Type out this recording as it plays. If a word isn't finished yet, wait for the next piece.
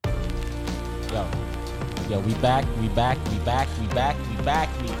Yo, we back.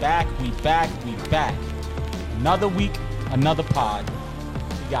 Another week, another pod.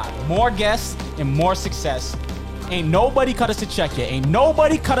 We got more guests and more success. Ain't nobody cut us a check yet. Ain't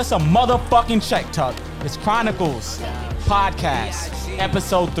nobody cut us a motherfucking check, Tuck. It's Chronicles Podcast,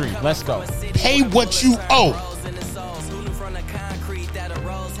 Episode 3. Let's go. Pay what you owe.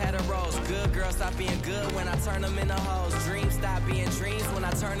 Stop being good when I turn them into hoes. Dreams stop being dreams when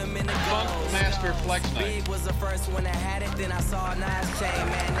I turn them into goals. Master Flex Night. Big was the first one that had it. Then I saw a nice chain,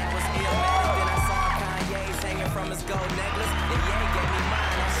 man, that was illmatic. Then I saw Kanye's hanging from his gold necklace. And Ye gave me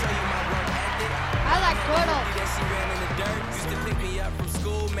mine. I'll show you my work ethic. I like Gordo. Yeah, she ran in the dirt. Used to pick me up from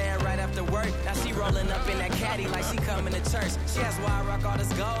school, man, right after work. Now she rolling up in that caddy like she coming to church. She asked why I rock all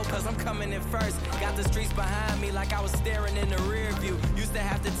this gold, cause I'm coming in first. Got the streets behind me like I was staring in the rear view. Used to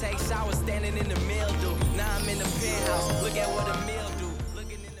have to take showers standing in the mildew. Now I'm in the penthouse. Look at what a meal do.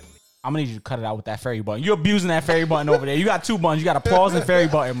 I'm gonna need you to cut it out with that fairy button. You're abusing that fairy button over there. You got two buttons. You got applause and fairy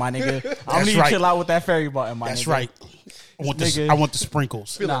button, my nigga. I'm gonna need you to chill out with that fairy button, my nigga. That's right. I want the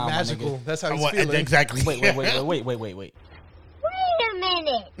sprinkles. Feeling magical. That's how he's feeling. Exactly. Wait. Wait a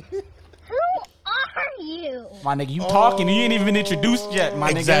minute. Who are you? My nigga, you talking. You ain't even introduced yet,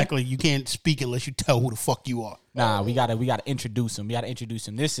 my nigga. Exactly. You can't speak unless you tell who the fuck you are. Nah, we gotta introduce him.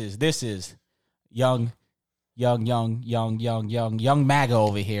 This is young MAGA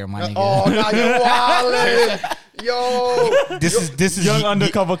over here, my nigga. Oh, nah, you wildin'. Yo. This is young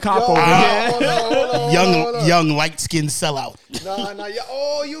undercover cop over here. Hold on. Young light-skinned sellout. Nah.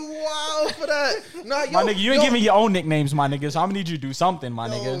 You wild for that. Nah, yo, My nigga, you ain't giving your own nicknames, my nigga, so I'm gonna need you to do something, my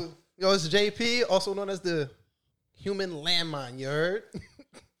nigga. Yo, it's JP, also known as the human landmine, you heard?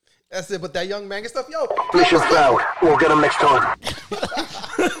 That's it, but that young MAGA stuff, yo. Mission's failed. We'll get him next time.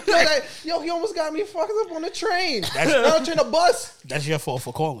 He almost got me fucked up on the train. On the bus. That's your fault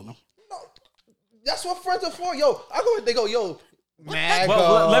for calling him. No, that's what friends are for. Yo, I go. They go, yo. MAGA.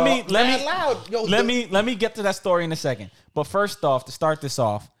 Well, let me get to that story in a second. But first off, to start this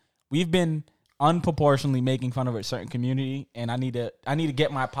off, we've been unproportionately making fun of a certain community, and I need to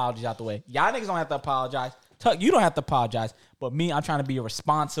get my apologies out the way. Y'all niggas don't have to apologize. Tuck, you don't have to apologize. But me, I'm trying to be a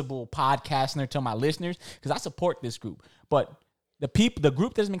responsible podcaster to my listeners because I support this group. But the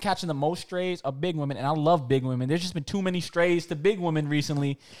group that's been catching the most strays are big women, and I love big women. There's just been too many strays to big women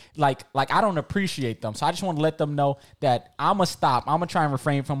recently. Like I don't appreciate them. So I just want to let them know that I'm going to stop. I'm going to try and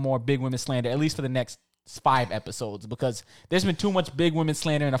refrain from more big women slander, at least for the next 5 episodes, because there's been too much big women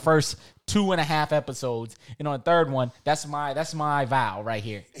slander in the first 2.5 episodes, and on the third one, that's my vow right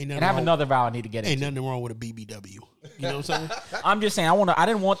here. And I have another vow I need to get into. Ain't nothing wrong with a BBW. You know what I'm saying? I'm just saying I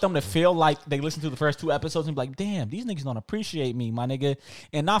didn't want them to feel like they listened to the first 2 episodes and be like, damn, these niggas don't appreciate me, my nigga.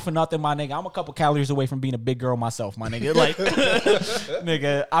 And not for nothing, my nigga, I'm a couple calories away from being a big girl myself, my nigga. Like,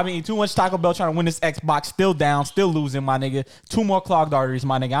 nigga, I mean, too much Taco Bell trying to win this Xbox, still down, still losing, my nigga. 2 more clogged arteries,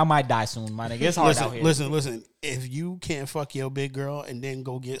 my nigga. I might die soon, my nigga. It's hard out here. Listen. If you can't fuck your big girl and then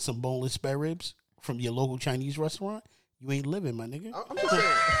go get some boneless spare ribs from your local Chinese restaurant, you ain't living, my nigga.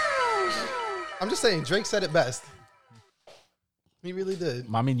 I'm just saying, Drake said it best. He really did.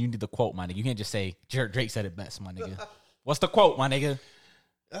 I mean, you need the quote, my nigga. You can't just say Drake said it best, my nigga. What's the quote, my nigga?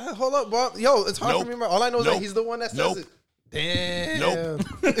 Hold up, bro. Yo, it's hard for me to remember. All I know is that he's the one that says it. Damn.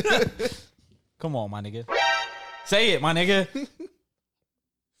 Come on, my nigga. Say it, my nigga.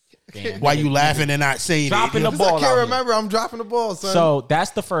 Damn, why you laughing and not saying dropping it? the ball? I can't remember. I'm dropping the ball, son. So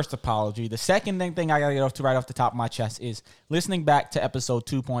that's the first apology. The second thing I gotta get off to right off the top of my chest is listening back to episode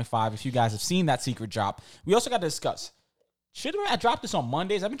 2.5. If you guys have seen that secret drop, we also got to discuss. Should I drop this on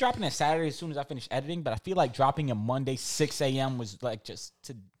Mondays? I've been dropping it Saturday as soon as I finish editing, but I feel like dropping it Monday 6 a.m. was like just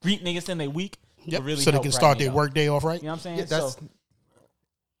to greet niggas in their week. Yep. Really so they can start their work day off right. You know what I'm saying? Yeah, so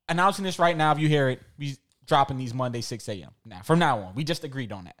announcing this right now, if you hear it, we dropping these Monday 6 a.m. Now from now on, we just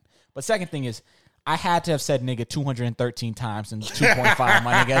agreed on that. But second thing is, I had to have said nigga 213 times in 2.5,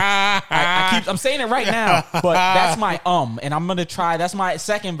 my nigga. I'm saying it right now, but that's my and I'm gonna try. That's my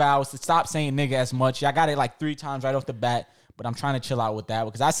second vow is to stop saying nigga as much. I got it like 3 times right off the bat, but I'm trying to chill out with that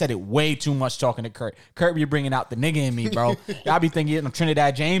because I said it way too much talking to Kurt. Kurt, you're bringing out the nigga in me, bro. Y'all be thinking I'm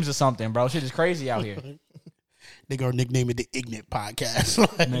Trinidad James or something, bro. Shit is crazy out here. They gonna nickname it the Ignite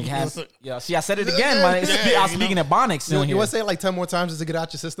Podcast. Yo, see, I said it again, man. I was speaking at Bonics. You want to say it like 10 more times just to get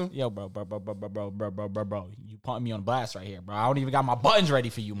out your system? Yo, bro. You pumping me on blast right here, bro. I don't even got my buttons ready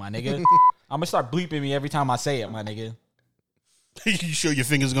for you, my nigga. I'm gonna start bleeping me every time I say it, my nigga. You sure your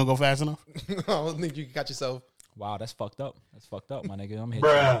fingers gonna go fast enough? I don't think you got yourself. Wow, that's fucked up. That's fucked up, my nigga. I'm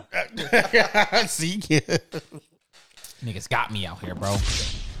hitting you. See? Niggas got me out here, bro.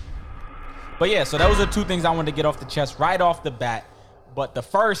 But yeah, so those are 2 things I wanted to get off the chest right off the bat. But the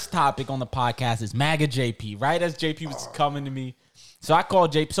first topic on the podcast is MAGA JP. Right as JP was coming to me, so I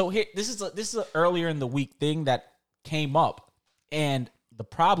called JP. So here, this is a earlier in the week thing that came up, and the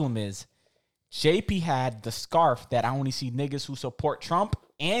problem is JP had the scarf that I only see niggas who support Trump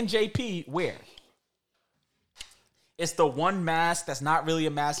and JP wear. It's the one mask that's not really a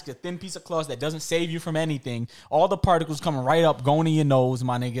mask, a thin piece of cloth that doesn't save you from anything. All the particles coming right up, going in your nose,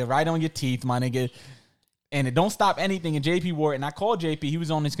 my nigga, right on your teeth, my nigga. And it don't stop anything. And JP wore it. And I called JP. He was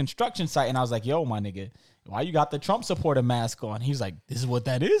on his construction site. And I was like, yo, my nigga, why you got the Trump supporter mask on? He was like, this is what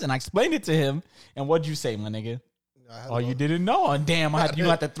that is. And I explained it to him. And what'd you say, my nigga? Oh, you didn't know. And damn, you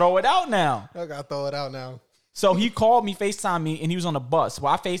have to throw it out now. I got to throw it out now. So he called me, FaceTimed me, and he was on the bus.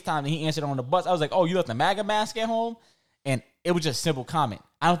 Well, I FaceTimed and he answered on the bus. I was like, oh, you left the MAGA mask at home? And it was just a simple comment.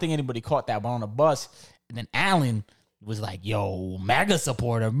 I don't think anybody caught that. But on the bus, and then Alan was like, yo, MAGA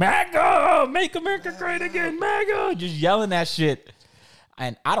supporter, MAGA, make America great again, MAGA, just yelling that shit.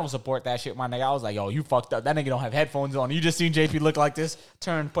 And I don't support that shit, my nigga. I was like, yo, you fucked up. That nigga don't have headphones on. You just seen JP look like this,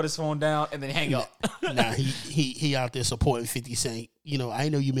 turn, put his phone down, and then hang up. Nah, he out there supporting 50 Cent. You know, I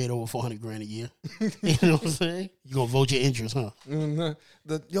know you made over $400,000 a year. You know what I'm saying? You gonna vote your interest, huh? Mm-hmm.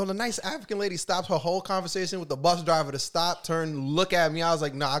 The nice African lady stopped her whole conversation with the bus driver to stop, turn, look at me. I was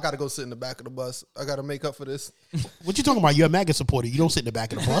like, nah, I gotta go sit in the back of the bus. I gotta make up for this. What you talking about? You're a MAGA supporter. You don't sit in the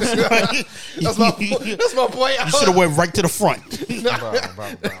back of the bus. That's my point. You should have went right to the front.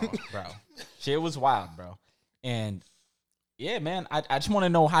 bro. Shit was wild, bro. And yeah, man, I just want to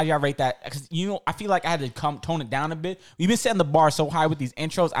know how y'all rate that. Because, I feel like I had to tone it down a bit. We've been setting the bar so high with these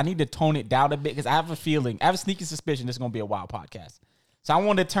intros. I need to tone it down a bit because I have a sneaky suspicion this is going to be a wild podcast. So I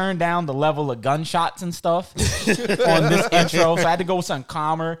wanted to turn down the level of gunshots and stuff on this intro. So I had to go with something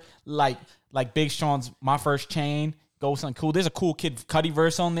calmer, like Big Sean's My First Chain. Go with something cool. There's a cool Kid Cudi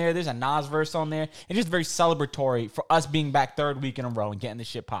verse on there. There's a Nas verse on there. And just very celebratory for us being back third week in a row and getting this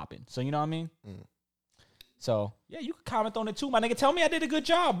shit popping. So you know what I mean? Mm. So, yeah, you can comment on it too, my nigga. Tell me I did a good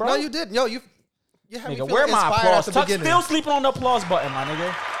job, bro. No, you did. Yo, you had me where my applause? Tuck's still sleeping on the applause button, my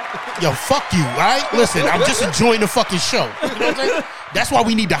nigga. Yo, fuck you, all right? Listen, I'm just enjoying the fucking show. You know what I'm saying? That's why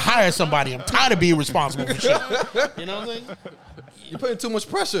we need to hire somebody. I'm tired of being responsible for shit. You know what I'm saying? You're putting too much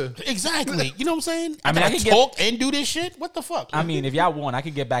pressure. Exactly. You know what I'm saying? I mean, I can talk and do this shit? What the fuck? I mean, if y'all want, I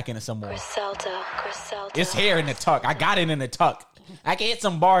could get back into some more. Griselda. It's here in the tuck. I got it in the tuck. I can hit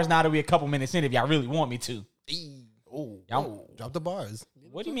some bars now that we a couple minutes in if y'all really want me to. Oh, drop the bars.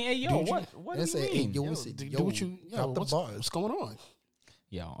 What do you mean? Hey, yo, what do you mean? Drop the bars. What's going on?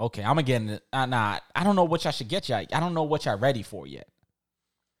 Yo, okay, I'm gonna get in it. Nah, I don't know what y'all should get y'all. I don't know what y'all ready for yet.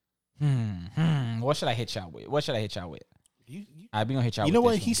 What should I hit y'all with? I be gonna hit y'all. You know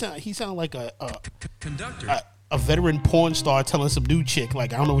what? He sound like a conductor, a veteran porn star telling some new chick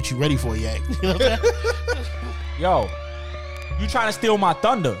like, I don't know what you ready for yet. You know what I'm saying? Yo, you trying to steal my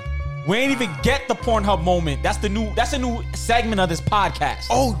thunder? We ain't even get the Pornhub moment. That's a new segment of this podcast.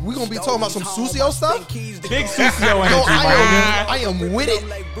 Oh, we gonna be talking about some Susio stuff? Big Susio energy. Yo, I am with it.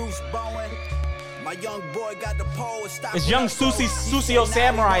 It's young Susio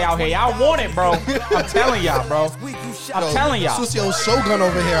Samurai out here. Y'all want it, bro. I'm telling y'all, bro. I'm telling y'all. Susio Shogun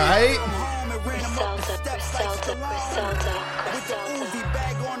over here, alright?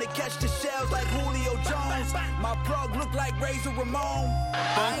 My plug look like Razor Ramon.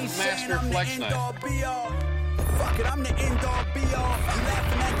 I ain't saying I'm the end all be all. Fuck it, I'm the end all be all. You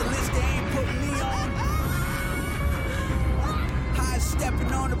laughing at the list, they ain't putting me on. High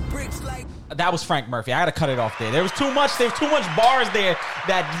stepping on the bricks like. That was Frank Murphy. I gotta cut it off there. There's too much bars there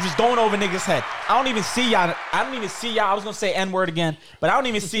that just going over niggas' head. I don't even see y'all. I was gonna say N-word again, but I don't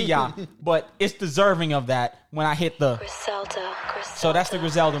even see y'all. But it's deserving of that when I hit the Griselda. So that's the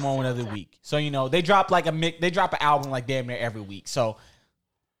Griselda moment of the week. So they drop an album like damn near every week. So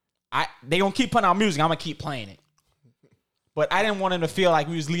they gonna keep putting out music. I'm gonna keep playing it. But I didn't want him to feel like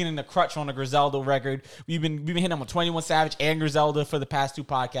we was leaning the crutch on the Griselda record. We've been hitting him with 21 Savage and Griselda for the past two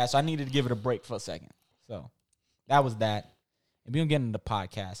podcasts. So I needed to give it a break for a second. So that was that. And we're gonna get into the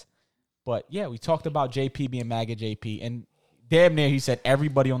podcast. But yeah, we talked about JP being MAGA JP, and damn near he said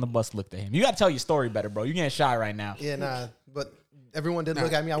everybody on the bus looked at him. You gotta tell your story better, bro. You getting shy right now. Yeah, nah. But everyone did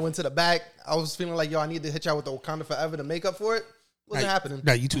look at me. I went to the back. I was feeling like, yo, I need to hit y'all with the Wakanda Forever to make up for it. Wasn't happening.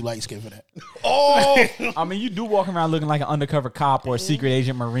 No, you too light skinned for that. Oh, I mean, you do walk around looking like an undercover cop or a secret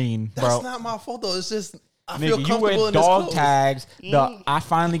agent Marine, bro. That's not my fault though. It's just I feel Nigga, comfortable you wear in this dog clothes. tags. I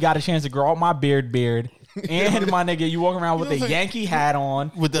finally got a chance to grow out my beard. And my nigga, you walking around with a Yankee hat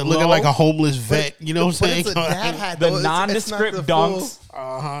on, with the looking like a homeless vet. You know what I'm saying? It's a dad hat, the though. nondescript It's dunks.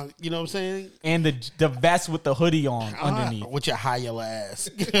 You know what I'm saying? And the vest with the hoodie on underneath. With your high yellow ass.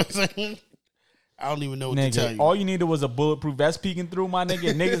 You know what I'm saying? I don't even know what to tell Nigga, you. all you needed was a bulletproof vest peeking through, my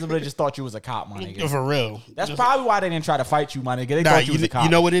nigga. Niggas would have just thought you was a cop, my nigga. For real. That's probably why they didn't try to fight you, my nigga. They thought you was a cop. You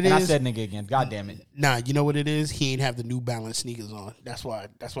know what it and is? I said nigga again. God damn it. Nah, you know what it is? He ain't have the New Balance sneakers on. That's why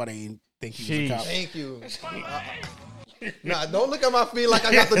they ain't think he was a cop. Thank you. Nah, don't look at my feet like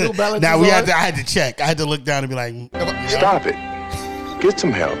I got the New Balance. Now I had to check. I had to look down and be like, Stop it. Get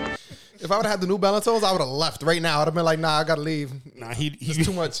some help. If I would have had the New Balance I would have left right now. I'd have been like, nah, I gotta leave. nah, It's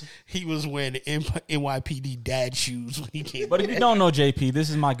too much. He was wearing NYPD dad shoes when he came. But if you don't know JP,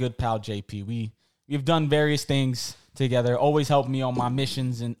 this is my good pal JP. We've done various things together. Always helped me on my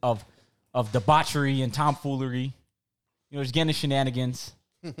missions and of debauchery and tomfoolery. You know, just getting the shenanigans.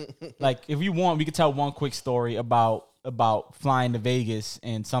 Like if you want, we could tell one quick story about flying to Vegas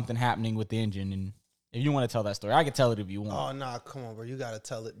and something happening with the engine. And if you want to tell that story, I can tell it if you want. Oh, nah, come on, bro. You gotta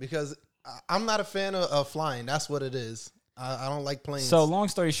tell it. Because I'm not a fan of flying. That's what it is. I don't like planes. So long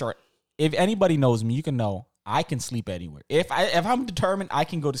story short, if anybody knows me, you can know I can sleep anywhere. If I'm determined, I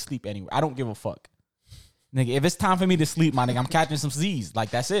can go to sleep anywhere. I don't give a fuck. Nigga, if it's time for me to sleep, my nigga, I'm catching some Z's. Like,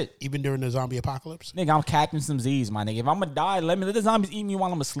 that's it. Even during the zombie apocalypse? Nigga, I'm catching some Z's, my nigga. If I'm gonna die, let the zombies eat me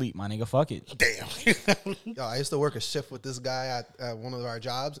while I'm asleep, my nigga. Fuck it. Damn. Yo, I used to work a shift with this guy at one of our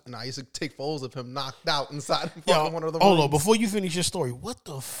jobs, and I used to take photos of him knocked out inside one of the hold on, rooms. before you finish your story, what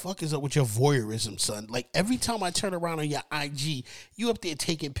the fuck is up with your voyeurism, son? Like, every time I turn around on your IG, you up there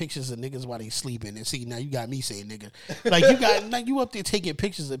taking pictures of niggas while they sleeping. And see, now you got me saying nigga. Like, you up there taking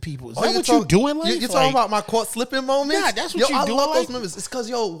pictures of people. Is that what you doing, like? You're talking about my caught slipping moment? Yeah, that's what you I doing, love like? those moments. It's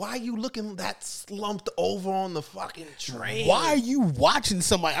because, why you looking that slumped over on the fucking train? Why are you watching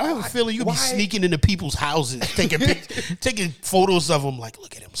somebody? I have a feeling you be sneaking into people's houses, taking photos of them. Like,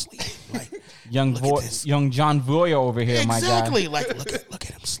 look at him sleeping. Like, Young John Voyer over here, my guy. exactly. Like, look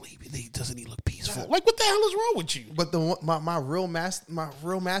at him sleeping. Doesn't he look peaceful? Like, what the hell is wrong with you? But my real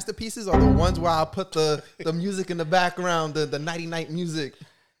masterpieces are the ones where I put the music in the background, the nighty night music.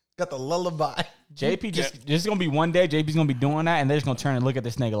 Got the lullaby. JP just gonna be one day. JP's gonna be doing that, and they're just gonna turn and look at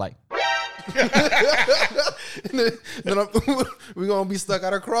this nigga like. then we're gonna be stuck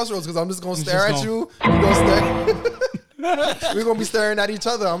at a crossroads because I'm just gonna stare at you. We're gonna be staring at each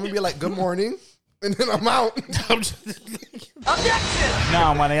other. I'm gonna be like, "Good morning," and then I'm out.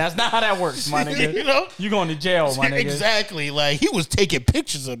 Nah, my nigga, that's not how that works, my nigga. You know? You going to jail, my nigga. Exactly. Like, he was taking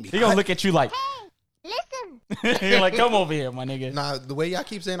pictures of me. He gonna look at you like. Listen. You're like, come over here, my nigga. Nah, the way y'all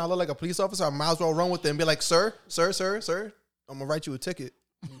keep saying I look like a police officer, I might as well run with it and be like, "Sir, I'm gonna write you a ticket."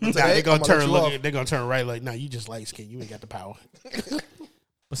 Nah, they're gonna turn right. Like, nah, you just light skin. You ain't got the power. But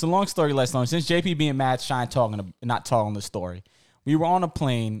it's a long story less long. Since JP being mad, Shine not telling the story. We were on a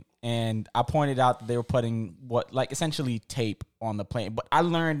plane, and I pointed out that they were putting essentially tape on the plane. But I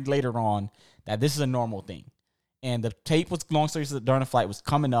learned later on that this is a normal thing. And the tape was, long story short, during the flight was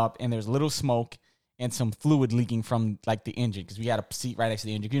coming up, and there's a little smoke and some fluid leaking from like the engine because we had a seat right next to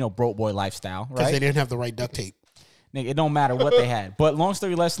the engine. You know, broke boy lifestyle, right? Because they didn't have the right duct tape. Nigga, it don't matter what they had. But long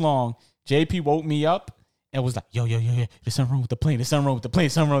story less long, JP woke me up and was like, yo, there's something wrong with the plane. There's something wrong with the plane.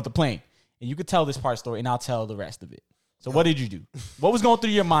 Something wrong with the plane. And you could tell this part of the story, and I'll tell the rest of it. So what did you do? What was going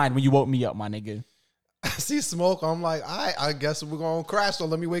through your mind when you woke me up, my nigga? I see smoke. I'm like, I guess we're gonna crash. So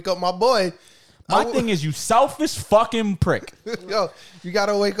let me wake up my boy. My thing is, you selfish fucking prick. Yo, you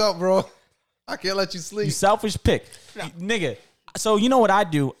gotta wake up, bro. I can't let you sleep. You selfish prick. Nigga. So you know what I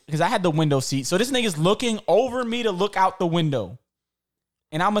do? Because I had the window seat. So this nigga's looking over me to look out the window.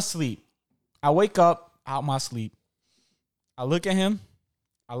 And I'm asleep. I wake up out my sleep. I look at him.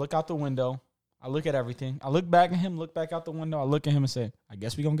 I look out the window. I look at everything. I look back at him, look back out the window. I look at him and say, I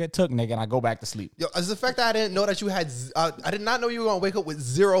guess we gonna get took, nigga. And I go back to sleep. Yo, it's the fact that I didn't know that you had. I did not know you were gonna wake up with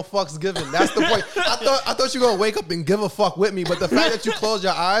zero fucks given. That's the point. I thought you were gonna wake up and give a fuck with me, but the fact that you closed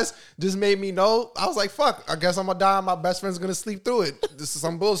your eyes just made me know. I was like, fuck. I guess I'm gonna die. And my best friend's gonna sleep through it. This is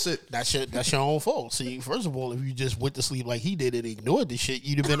some bullshit. That's your own fault. See, first of all, if you just went to sleep like he did and ignored the shit,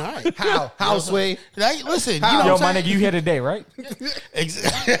 you'd have been all right. How, Sway? Like, listen, How? you know Yo, what I'm my saying? nigga, you here today, right?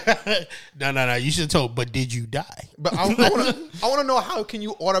 No. You should have told. But did you die? But I want to know how can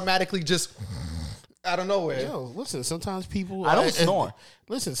you automatically just out of nowhere? Yo, listen. Sometimes people. I don't snore.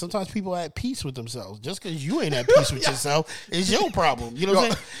 Listen, sometimes people are at peace with themselves. Just because you ain't at peace with yourself is your problem. You know what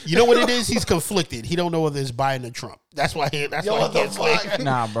I'm saying? You know what it is? He's conflicted. He don't know whether it's Biden or Trump. That's why. He can't sleep.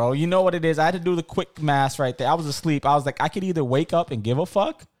 Nah, bro. You know what it is? I had to do the quick math right there. I was asleep. I was like, I could either wake up and give a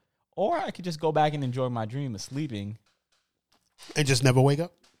fuck, or I could just go back and enjoy my dream of sleeping. And just never wake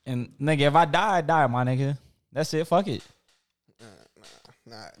up? And nigga, if I die, my nigga. That's it. Fuck it.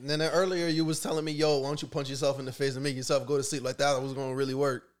 Nah. And then earlier you was telling me, yo, why don't you punch yourself in the face and make yourself go to sleep like that? It was going to really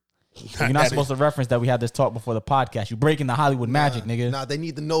work. You're not supposed to reference that we had this talk before the podcast. You breaking the Hollywood magic, nigga. Nah, they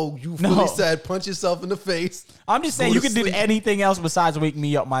need to know you fully said punch yourself in the face. I'm just saying you can do anything else besides wake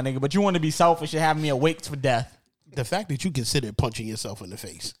me up, my nigga. But you want to be selfish and have me awake for death. The fact that you considered punching yourself in the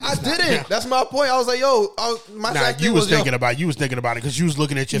face. I didn't. That's my point. I was like, yo, you was thinking about it because you was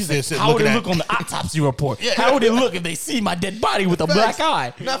looking at your fist. How would it look on the autopsy report? How would it look if they see my dead body with a black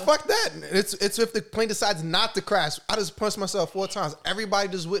eye? Nah, fuck that. It's if the plane decides not to crash. I just punched myself 4 times. Everybody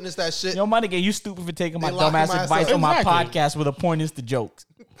just witnessed that shit. Yo, my nigga, you stupid for taking my dumbass advice on my podcast with a point is the jokes.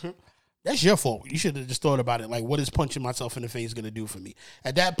 That's your fault. You should have just thought about it. Like, what is punching myself in the face going to do for me?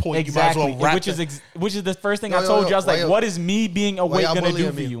 At that point, exactly. You might as well wrap which is the first thing I told you. I was like, what is me being awake going to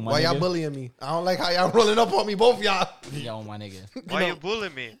do for you, my nigga? Why y'all bullying me? I don't like how y'all rolling up on me, both of y'all. Yo, my nigga. Why you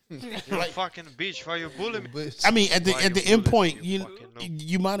bullying me? You're a fucking bitch. Why you bullying me? I mean, at the end point,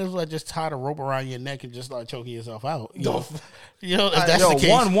 you might as well just tie the rope around your neck and just start choking yourself out. You know, if that's the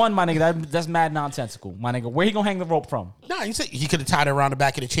case. One, my nigga, that's mad nonsensical. My nigga, where he going to hang the rope from? Nah, you said he could have tied it around the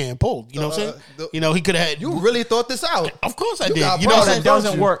back of the chair and pulled. You know what I'm saying? You know, he could have had. You really thought this out? Of course I did. You know that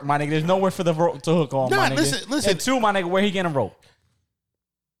doesn't work, my nigga. There's nowhere for the rope to hook on, nah, my nigga. Listen. And 2, my nigga, where he getting a rope?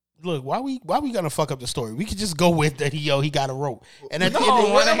 Look, why we gonna fuck up the story? We could just go with that. He got a rope. And at the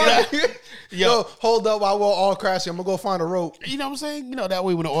end, yo, hold up while we're all crashing. I'm gonna go find a rope. You know what I'm saying? You know that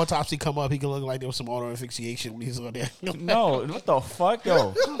way when the autopsy come up, he can look like there was some auto asphyxiation when he's on there. No, what the fuck,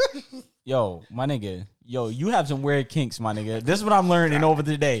 yo, my nigga. Yo, you have some weird kinks, my nigga. This is what I'm learning over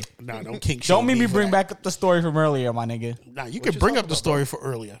the day. Nah, don't kink. Don't make me bring back up the story from earlier, my nigga. Nah, you can bring up the story for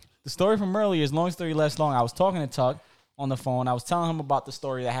earlier. The story from earlier is long story less long. I was talking to Tuck on the phone. I was telling him about the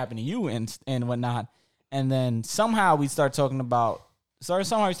story that happened to you and whatnot. And then somehow we started talking about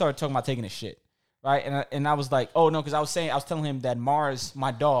taking a shit, right? And I was like, oh no, because I was telling him that Mars,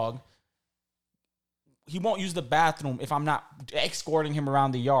 my dog, he won't use the bathroom if I'm not escorting him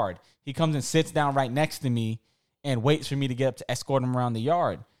around the yard. He comes and sits down right next to me and waits for me to get up to escort him around the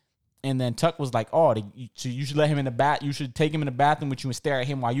yard. And then Tuck was like, oh, so you should let him in the bath. You should take him in the bathroom with you and stare at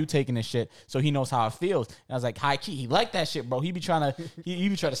him while you taking this shit so he knows how it feels. And I was like, high key, he like that shit, bro. He be trying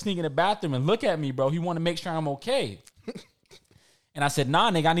to sneak in the bathroom and look at me, bro. He want to make sure I'm okay. And I said, nah,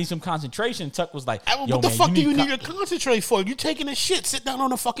 nigga, I need some concentration. Tuck was like, yo, what the man, fuck do you need to concentrate for? You taking a shit, sit down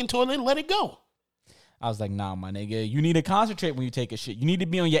on the fucking toilet and let it go. I was like, nah, my nigga, you need to concentrate when you take a shit. You need to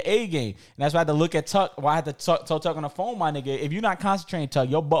be on your A game. And that's why I had to look at Tuck. Well, I had to tell Tuck on the phone, my nigga. If you're not concentrating, Tuck,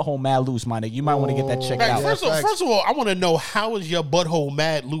 your butthole mad loose, my nigga. You might want to get that checked out. First of all, I want to know, how is your butthole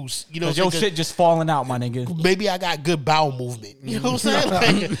mad loose? You know, your shit just falling out, my nigga. Maybe I got good bowel movement. You know what I'm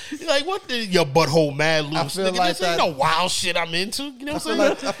saying? Like what your butthole mad loose? I feel nigga, like this ain't no wild shit I'm into. You know what I'm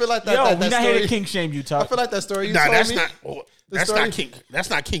saying? I feel like that. Yo, that we not story, here to kink shame you, Tuck. I feel like that story you Nah, told that's me. not kink.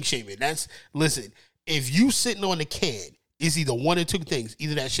 That's not kink shaming. Listen. If you sitting on the can, it's either one or 2 things.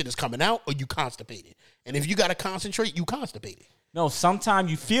 Either that shit is coming out or you constipated. And if you got to concentrate, you constipated. No, sometimes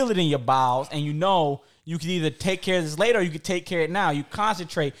you feel it in your bowels and you know you can either take care of this later or you can take care of it now. You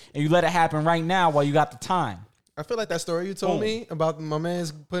concentrate and you let it happen right now while you got the time. I feel like that story you told me about my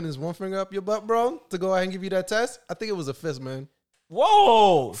man's putting his one finger up your butt, bro, to go ahead and give you that test. I think it was a fist, man.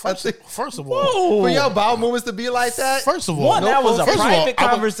 Whoa! First of all, for your bowel movements to be like that. First of all, that was a private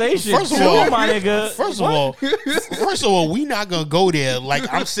conversation. First of all, my nigga. First of all, we not gonna go there like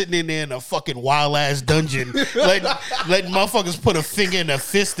I'm sitting in there in a fucking wild ass dungeon, letting motherfuckers put a finger and a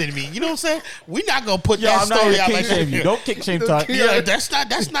fist in me. You know what I'm saying? We not gonna put that story out like that. You don't kick shame, Tuck. Yeah,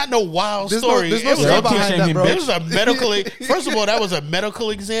 that's not no wild story. There's no story behind that, bro. It was a medical. First of all, that was a medical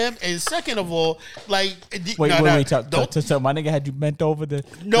exam, and second of all, like wait, Tuck. My nigga had you bent over the.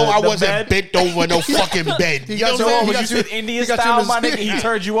 No, I wasn't bed? bent over no fucking bed. He got you Indian style, my nigga. He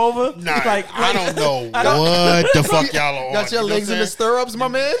turned you over. Nah, I don't know what the fuck y'all are on. Got your legs in the stirrups, my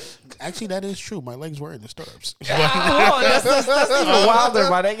man. Actually, that is true. My legs were in the stirrups. That's even wilder,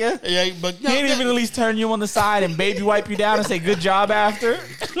 my nigga. Yeah, but he didn't even at least turn you on the side and baby wipe you down and say good job after.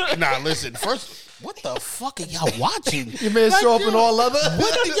 Nah, listen. First. What the fuck are y'all watching? You man show up in all leather.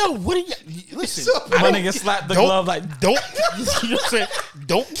 What are you? Listen, my nigga slapped the glove like don't. You know what I'm saying?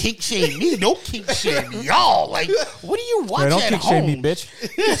 Don't kink shame me. Don't kink shame y'all. Like, what are you watching don't at kink home? Shame me,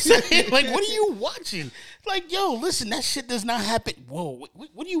 bitch. Like, what are you watching? Like, yo, listen, that shit does not happen. Whoa,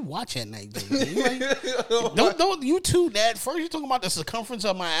 what do you watch at night, dude? Like, don't you two that first you're talking about the circumference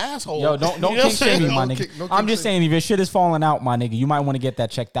of my asshole. Yo, don't kink shame me, my nigga. I'm just saying, if your shit is falling out, my nigga, you might want to get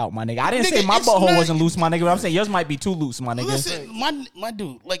that checked out, my nigga. I didn't say my butthole wasn't loose, my nigga, but I'm saying yours might be too loose, my nigga. Listen, my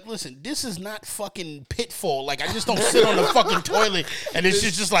dude, like, listen, this is not fucking Pitfall. Like, I just don't sit on the fucking toilet and it's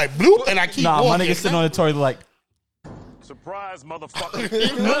just like bloop and I keep walking. My nigga sitting on the toilet like. Surprise,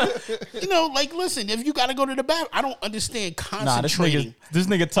 motherfucker. You know, like, listen, if you got to go to the bathroom, I don't understand concentrating. This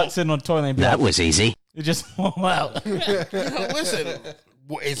nigga Tuck sitting on the toilet and be That like, was easy. it just wow. You know, listen,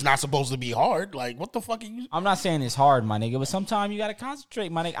 it's not supposed to be hard. Like, what the fuck are you? I'm not saying it's hard, my nigga, but sometimes you gotta concentrate,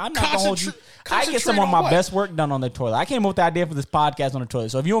 my nigga. I'm not gonna hold you. I get some Concentrate of my on what? best work done on the toilet. I came up with the idea for this podcast on the toilet.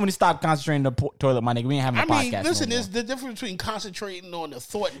 So if you want me to stop concentrating on the toilet, my nigga, we ain't having a podcast. I mean, listen, no there's the difference between concentrating on the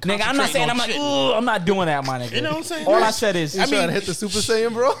thought and nigga, I'm not saying I'm like, shit. ooh, I'm not doing that, my nigga. You know what I'm saying? All I said is, You trying to hit the Super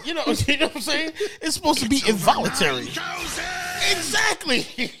Saiyan, bro? You know what I'm saying? It's supposed to be involuntary. Exactly.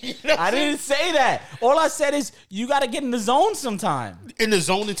 You know what I I'm saying? didn't say that. All I said is you gotta get in the zone sometime. In the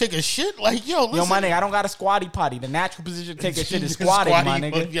zone to take a shit? Like, yo, listen. Yo, my nigga, I don't got a squatty potty. The natural position to take a shit is squatting, my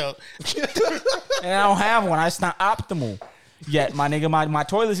nigga. Yo. And I don't have one. It's not optimal yet, my nigga. My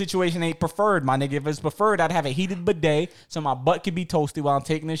toilet situation ain't preferred, my nigga. If it's preferred, I'd have a heated bidet so my butt could be toasted while I'm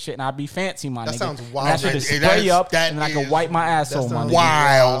taking this shit and I'd be fancy, my That nigga. sounds And wild. that shit That- is that spray is- up that and I can is- wipe my asshole, my nigga.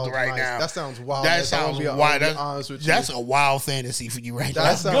 Wild right nice. now. That sounds wild. That Nice. sounds I'm gonna wild. be honest with you. That's a wild fantasy for you right That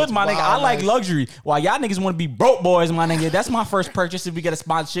now. sounds Good, my nigga. I wild, like nice. luxury. While y'all niggas want to be broke boys, my nigga. That's my first purchase if we get a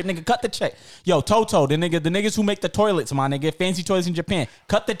sponsorship. Nigga, cut the check. Yo, Toto, the niggas who make the toilets, my nigga. Fancy toilets in Japan.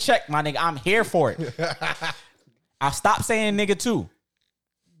 Cut the check, my nigga. I'm here for it. I'll stop saying nigga too.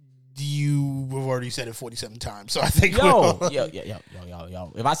 You have already said it 47 times, so I think Yo.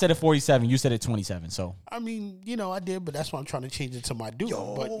 If I said it 47, you said it 27. So I mean, you know, I did, but that's why I'm trying to change it to my dude.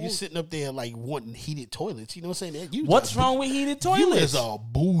 But you sitting up there like wanting heated toilets, you know what I'm saying? You what's wrong with heated You toilets? is a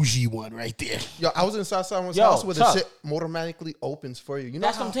bougie one right there. Yo, I was inside someone's Yo, house where the Tuck. shit automatically opens for you. You know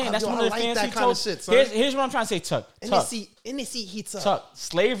That's what I'm saying. That's yo, one I of the like fancy that kind of toilets. shit, son. Here's what I'm trying to say, Tuck. And Tuck. the seat heats up. Tuck.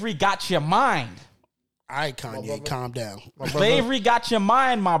 Slavery got your mind. All right, Kanye, calm down. Slavery got your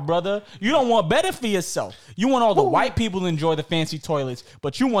mind, my brother. You don't want better for yourself. You want all the white people to enjoy the fancy toilets,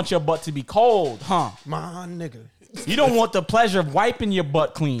 but you want your butt to be cold, huh? My nigga. You don't want the pleasure of wiping your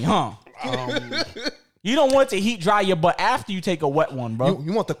butt clean, huh? You don't want to heat dry your butt after you take a wet one, bro.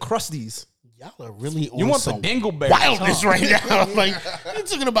 You want the crusties. Y'all are really on You want the some dingleberries, wildness huh? right now. Like, you're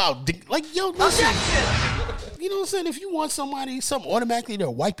talking about, like, yo, listen. You know what I'm saying? If you want something automatically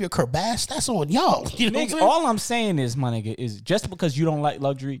to wipe your crebasse, that's on y'all. You know what I'm Nigga, saying? all I'm saying is, my nigga, is just because you don't like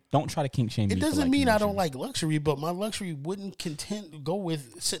luxury, don't try to kink shame me. It for doesn't liking mean I luxury. don't like luxury, but my luxury wouldn't go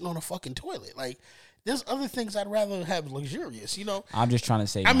with sitting on a fucking toilet. Like, there's other things I'd rather have luxurious, you know? I'm just trying to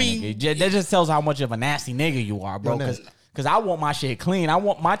say, I my mean- nigga, that just tells how much of a nasty nigga you are, bro. Because I want my shit clean. I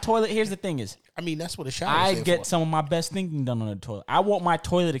want my toilet. Here's the thing is, I mean, that's what a shower I is there get for. some of my best thinking done on the toilet. I want my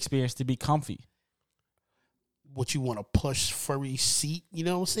toilet experience to be comfy. What you want, a plush, furry seat? You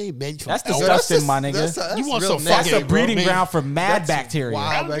know what I'm saying? Made from That's elbow. disgusting, my nigga. You want real some That's fucking a breeding man. ground for mad That's bacteria.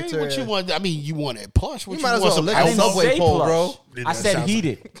 wild. I mean, bacteria. what you want? I mean, you want it plush. What You might as want well some lick I a didn't elbow? Subway say pole, plush. bro. That I said sounds-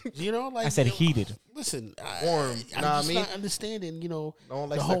 heated. You know, like I said yo, heated. Listen, Warm. I'm Nah, just me? not understanding. You know, No one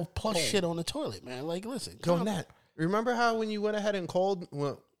the likes whole that plush cold. shit on the toilet, man. Like, listen, Yo, calm Nat, remember how when you went ahead and called?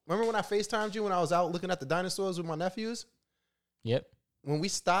 Remember when I FaceTimed you when I was out looking at the dinosaurs with my nephews? Yep. When we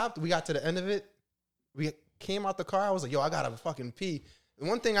stopped, we got to the end of it. We came out the car. I was like, yo, I gotta fucking pee. The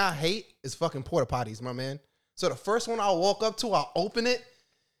one thing I hate is fucking porta potties, my man. So the first one I'll walk up to, I'll open it,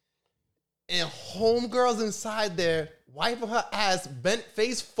 and homegirl's inside there, wiping her ass, bent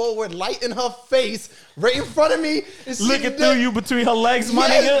face forward, light in her face, right in front of me. And she Looking dead- through you between her legs, my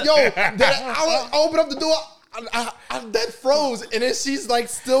Yes, nigga. Yo, then I open up the door. I dead froze, and then she's like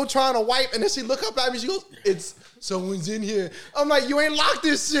still trying to wipe, and then she look up at me. She goes, "It's someone's in here." I'm like, "You ain't locked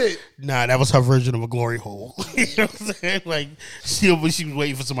this shit." Nah, that was her version of a glory hole. You know what I'm saying? Like, she was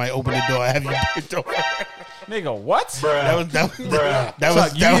waiting for somebody to open the door. Have you bent over? Nigga, what? That was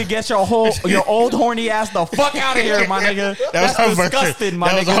Tuck, you need to get your old horny ass the fuck out of here, my nigga. That's her disgusting, version. my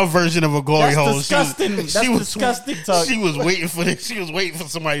That nigga. was her version of a glory That's hole. disgusting. That's disgusting, Tuck. She was waiting for this. She was waiting for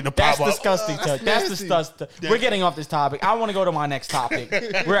somebody to That's pop up. disgusting, Tuck. That's nasty. disgusting. We're getting off this topic. I want to go to my next topic.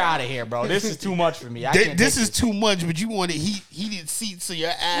 We're out of here, bro. This is too much for me. I can't This take is too much, but you wanted heated seats so your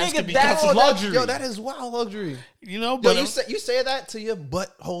ass Nigga, to be that's comfortable. luxury. Yo, that is wild luxury. You know, Yo, but you say that till your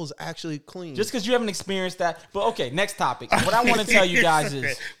butthole's actually clean. Just because you haven't experienced that. But okay, next topic. What I want to tell you guys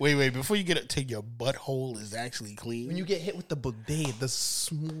is wait, before you get it, take your butthole is actually clean. when you get hit with the bidet, the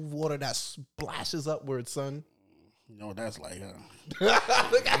smooth water that splashes upwards, son. you know, that's like,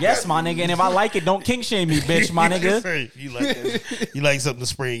 yes, my nigga. And if I like it, don't kink shame me, bitch, my nigga. you like something to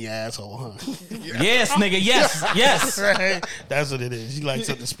spray in your asshole, huh? Yes, nigga. Yes, yes, Right? That's what it is. You like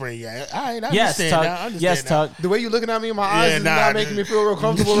something to spray in your ass. All right, I yes, understand Tuck. now. I understand Yes, now. Tuck. The way you looking at me in my eyes Yeah, is nah, not making me feel real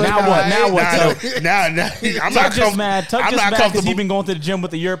comfortable right Now now. what? Now what? Nah, I'm Tuck not just mad. Tuck I'm just not mad because he comfortable. been going to the gym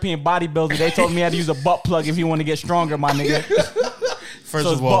with the European bodybuilder. They told me I had to use a butt plug if he want to get stronger, my nigga. First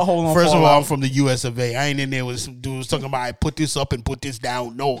So of his all, butthole don't fall I'm out. from the US of A. I ain't in there with some dudes talking about I put this up and put this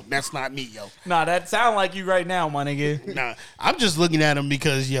down. No, that's not me, yo. Nah, that sound like you right now, my nigga. Nah, I'm just looking at him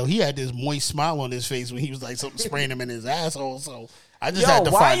because he had this moist smile on his face when he was like something spraying him in his asshole. So I just had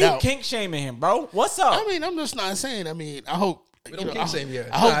to why find are you out. kink shaming him, bro? What's up? I mean, I'm just not saying. I mean, I hope. don't kink shame yet.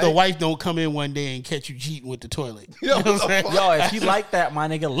 I hope the Alright. wife don't come in one day and catch you cheating with the toilet. Yo, You know what I'm saying? Yo, if he like that, my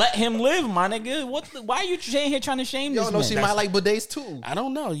nigga, let him live, my nigga. Why are you here trying to shame Yo, this no, man? she might like bidets too. I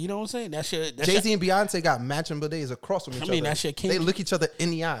don't know. You know what I'm saying? That's your Jay-Z and Beyonce got matching bidets across from each other. that's your kink. They look each other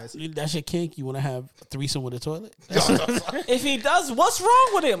in the eyes. That's your kink. You want to have a threesome with a toilet? If he does, what's wrong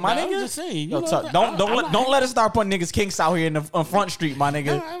with it, my Nah, nigga? I'm just saying, Yo, you know, Tuck, I'm don't let us start putting niggas kinks out here on Front Street, my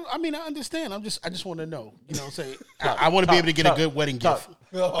nigga. I mean, I understand. I just want to know. You know what I'm saying? I want to be able to get a good wedding gift.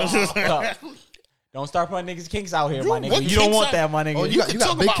 Tuck, don't start putting niggas kinks out here, my What nigga. You don't kinks want I- that, my nigga. Oh, you got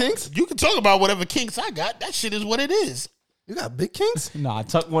talk big about, kinks? You can talk about whatever kinks I got. That shit is what it is. You got big kinks? Nah,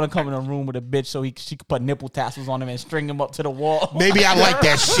 Tuck want to come in a room with a bitch so she could put nipple tassels on him and string him up to the wall. Maybe I like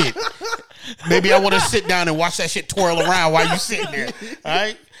that shit. Maybe I want to sit down and watch that shit twirl around while you sitting there. All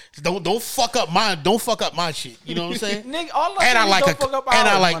right. Don't fuck up my shit. You know what I'm saying? Nigga, all And I like don't fuck up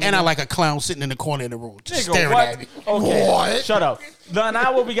ours, my I nigga. like a clown sitting in the corner of the room, just Nigga, staring what? at me. Okay, What? shut up.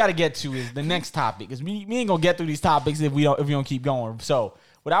 Now what we got to get to is the next topic, because we ain't gonna get through these topics if we don't keep going. So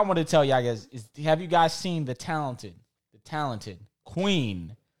what I want to tell y'all guys is, have you guys seen the talented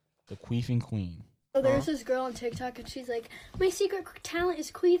queen, the queefing queen? So there's this girl on TikTok and she's like, my secret talent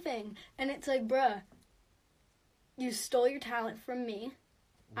is queefing. And it's like, bruh, you stole your talent from me.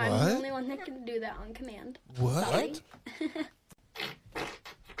 I'm What? the only one that can do that on command. What? Sorry.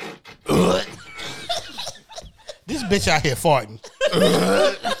 This bitch out here farting.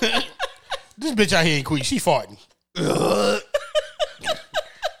 This bitch out here ain't queen. She farting.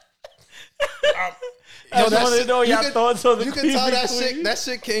 I just want to know y'all thoughts on the You can tell queefing that queen.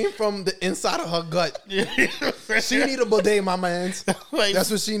 shit came from the inside of her gut. She need a bidet, my man. Like, That's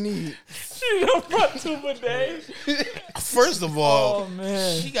what she need. She done brought two bidets. first of all, Oh,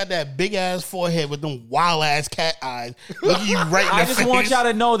 man. she got that big ass forehead with them wild ass cat eyes. Looking you right in I the just face. want y'all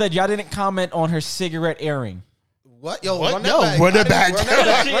to know that y'all didn't comment on her cigarette earring. What? Yo, What? run that Yo, back. run that back. Run that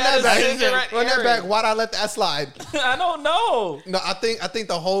back. She Run had that a back. cigarette Run that earring. back. Why'd I let that slide? I don't know. No, I think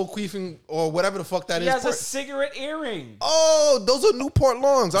the whole queefing or whatever the fuck that She is. has a cigarette earring. Oh, those are Newport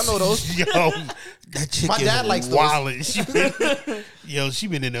Longs. I know those. Yo, that chick My is dad likes those. wildin'. She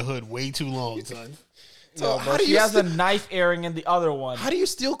been in the hood way too long, son. So how But do she you has a steal, knife earring in the other one. how do you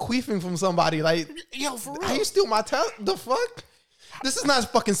steal queefing from somebody? Like, Yo, for real. how you steal my talent? The fuck? This is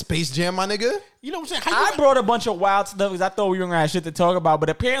not fucking Space Jam, my nigga. You know what I'm saying? How I brought a bunch of wild stuff because I thought we were gonna have shit to talk about, but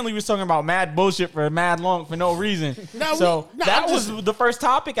apparently we was talking about mad bullshit for mad long for no reason. Nah, So we- nah, that I'm was just- the first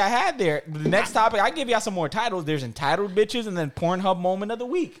topic I had there. The next topic, I give y'all some more titles. There's entitled bitches and then Pornhub moment of the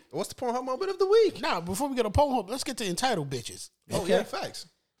week. What's the Pornhub moment of the week? Nah, before we get a poll, let's get to entitled bitches. Oh yeah, facts.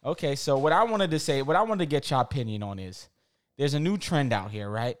 Okay, so what I wanted to get your opinion on is there's a new trend out here,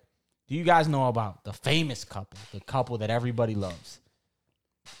 right? Do you guys know about the famous couple, the couple that everybody loves?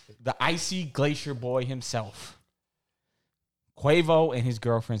 The icy glacier boy himself. Quavo and his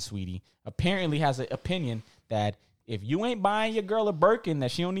girlfriend, Sweetie, apparently has an opinion that if you ain't buying your girl a Birkin,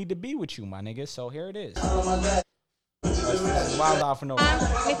 that she don't need to be with you, my nigga. So here it is. Wild out for no reason.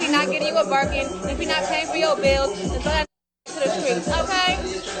 If he's not getting you a Birkin, if he's not paying for your bills, then throw that to the streets, okay?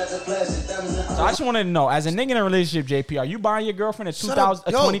 So I just wanted to know, as a nigga in a relationship, JP, are you buying your girlfriend a Shut up.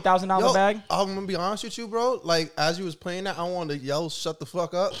 Yo, $20,000 bag? I'm gonna be honest with you, bro. Like as you was playing that, I wanted to yell, "Shut the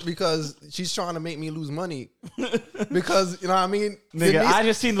fuck up!" because she's trying to make me lose money. Because you know what I mean, Nigga, Denise- I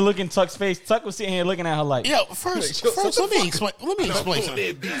just seen the look in Tuck's face. Tuck was sitting here looking at her like, Yo, first, let me explain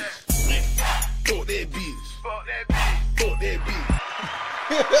something.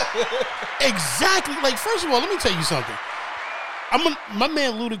 Exactly. Like, first of all, let me tell you something. My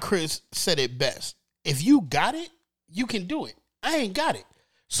man Ludacris said it best. If you got it, you can do it. I ain't got it.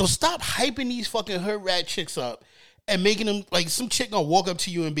 So stop hyping these fucking hood rat chicks up and making them like some chick gonna walk up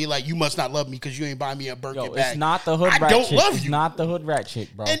to you and be like, "You must not love me because you ain't buying me a Birkin yo, bag." it's not the hood I rat don't chick. love It's you. not the hood rat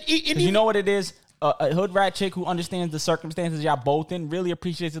chick, bro. And Because you even- know what it is? A hood rat chick who understands the circumstances y'all both in really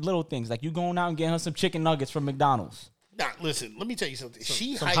appreciates the little things. Like you going out and getting her some chicken nuggets from McDonald's. Nah, listen. Let me tell you something.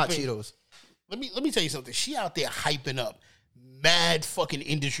 She some hyping. hot Cheetos. Let me tell you something. She out there hyping up mad fucking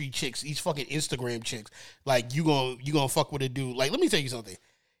industry chicks, these fucking Instagram chicks. Like you gonna fuck with a dude. Like, let me tell you something.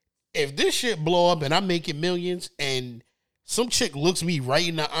 If this shit blow up and I'm making millions and some chick looks me right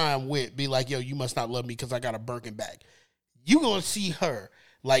in the eye and with be like, "Yo, you must not love me because I got a Birkin bag," you gonna see her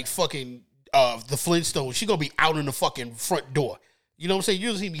like fucking the Flintstones. She gonna be out in the fucking front door. You know what I'm saying?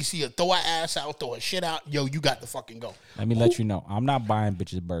 Usually you see her throw her ass out, throw her shit out. Yo, you got to fucking go. Let me let you know. I'm not buying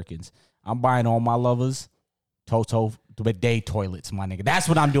bitches Birkins. I'm buying all my lovers Toto bidet toilets, my nigga. That's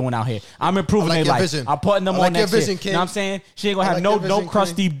what I'm doing out here. I'm improving their life. Vision. I'm putting them on that shit. You know what I'm saying? She ain't gonna have no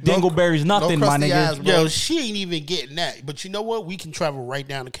crusty dingleberries, nothing, my nigga. Ass, yo, she ain't even getting that. But you know what? We can travel right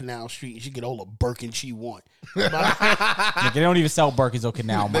down the Canal Street and she get all the Birkin she want. Nigga, they don't even sell Birkins on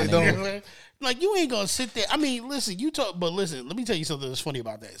Canal, my nigga. Like, you ain't gonna sit there. I mean, listen, listen, let me tell you something that's funny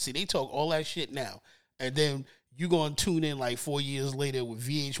about that. See, they talk all that shit now, and then you gonna tune in like 4 years later with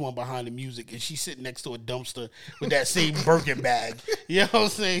VH1 behind the music, and she's sitting next to a dumpster with that same Birkin bag. You know what I'm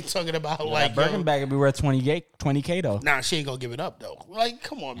saying? Talking about like that Birkin bag would be worth 20K though. Nah, she ain't gonna give it up though. Like,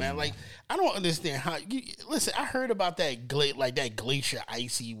 come on, man. Like, I don't understand how. Listen, I heard about that glacier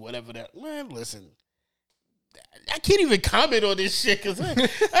icy whatever that. Man, listen. I can't even comment on this shit because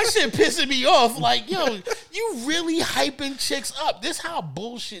that shit pissing me off. Like, yo, you really hyping chicks up. This how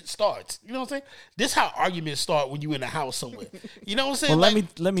bullshit starts. You know what I'm saying? This how arguments start when you in the house somewhere. You know what I'm saying? Well,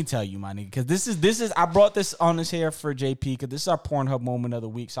 let me tell you, my nigga, because this is I brought this on this here for JP because this is our Pornhub moment of the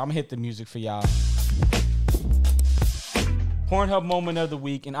week. So I'm gonna hit the music for y'all. Pornhub moment of the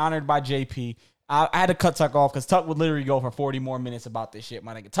week, and honored by JP. I had to cut Tuck off because Tuck would literally go for 40 more minutes about this shit,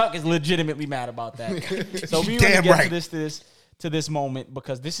 my nigga. Tuck is legitimately mad about that. So we want to get to this moment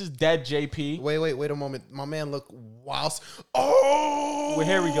because this is dead JP. Wait a moment. My man look wild. Oh! Well,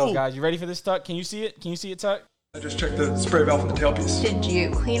 here we go, guys. You ready for this, Tuck? Can you see it? Can you see it, Tuck? I just checked the spray valve and the tailpiece. Did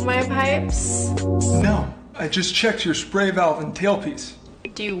you clean my pipes? No, I just checked your spray valve and tailpiece.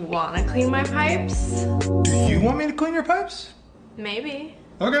 Do you want to clean my pipes? Do you want me to clean your pipes? Maybe.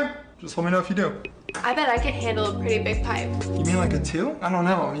 Okay. Just let me know if you do. I bet I can handle a pretty big pipe. You mean like a 2? I don't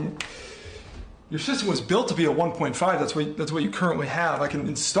know. I mean, your system was built to be a 1.5. That's what you currently have. I can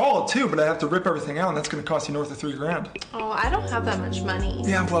install it too, but I have to rip everything out, and that's going to cost you north of $3,000. Oh, I don't have that much money.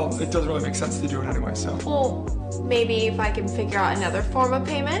 Yeah, well, it doesn't really make sense to do it anyway, so. Well, maybe if I can figure out another form of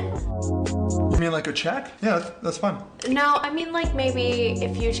payment? You mean like a check? Yeah, that's fine. No, I mean like maybe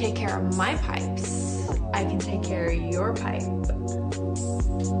if you take care of my pipes, I can take care of your pipe.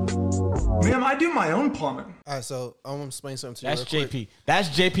 Ma'am, I do my own plumbing. All right, so I'm going to explain something to you. That's JP. Quick. That's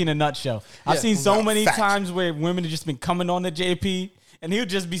JP in a nutshell. I've seen so many times where women have just been coming on to JP, and he'll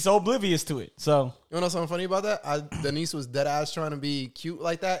just be so oblivious to it. So you know something funny about that? Denise was dead ass trying to be cute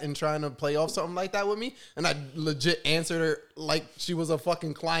like that and trying to play off something like that with me, and I legit answered her like she was a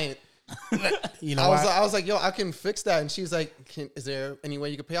fucking client. You know, I was like, yo, I can fix that, and she's like, is there any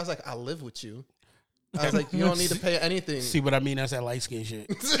way you can pay? I was like, I live with you. I was like, you don't need to pay anything. See what I mean? That's that light skin shit.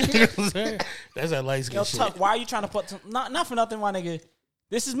 That's that light skin shit. Tuck, why are you trying to put not for nothing, my nigga?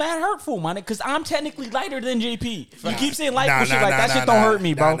 This is mad hurtful, my nigga, because I'm technically lighter than JP. You keep saying light shit like that shit don't hurt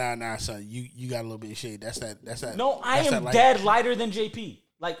me, bro. Nah, son. You got a little bit of shade. That's that. No, I am dead lighter than JP.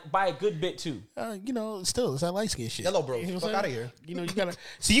 Like, by a good bit, too. You know, still, it's that light skin shit. Hello, bro. You know fuck out of here. You know, you gotta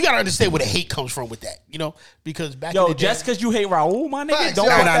understand where the hate comes from with that, you know? Because back in the day... just because you hate Raul, my nigga, Facts,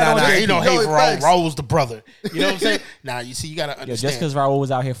 don't put that on JP. Ain't no hate for Raul. Raul's the brother. You know what I'm saying? Nah, you see, you gotta understand. Just because Raul was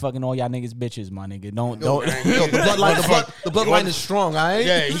out here fucking all y'all niggas bitches, my nigga. Don't. The bloodline is strong, all right?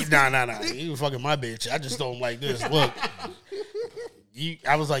 Yeah, nah. He was fucking my bitch. I just don't like this. Look.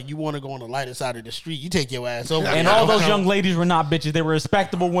 I was like, you want to go on the lighter side of the street? You take your ass over. And all those young ladies were not bitches. They were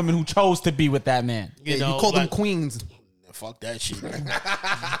respectable women who chose to be with that man. You call them queens. Fuck that shit.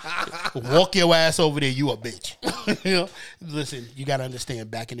 Walk your ass over there. You a bitch. You know? Listen, you got to understand,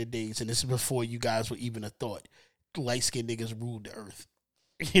 back in the days, and this is before you guys were even a thought, light-skinned niggas ruled the earth.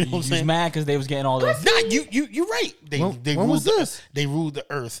 You know what I'm saying? Mad because they was getting all this. Nah, you're right. When was this? They ruled the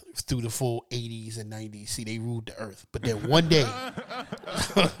earth through the full 80s and 90s. See, they ruled the earth. But then one day,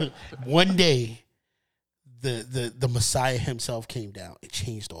 the Messiah himself came down and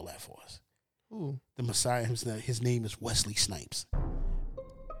changed all that for us. Ooh. The Messiah himself, his name is Wesley Snipes.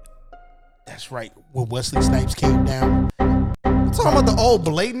 That's right. When Wesley Snipes came down, talking about the old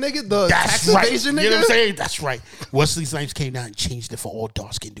Blade nigga, the tax evasion nigga? You know what I'm saying? That's right. Wesley Snipes came down and changed it for all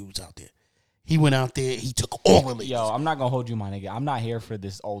dark-skinned dudes out there. He went out there, he took all the ladies. Yo, I'm not gonna hold you, my nigga. I'm not here for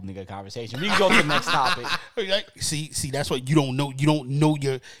this old nigga conversation. We can go to the next topic. See, that's what you don't know. You don't know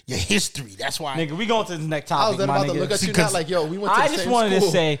your history. That's why, nigga. We going to the next topic. I was about to look at you not like, yo, we went to the same just wanted school.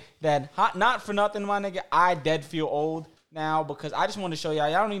 to say that, not for nothing, my nigga. I dead feel old now because I just want to show y'all.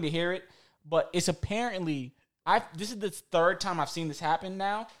 Y'all don't need to hear it, but it's apparently. This is the third time I've seen this happen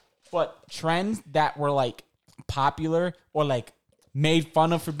now, but trends that were like popular or like made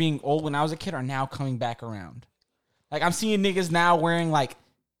fun of for being old when I was a kid are now coming back around. Like I'm seeing niggas now wearing like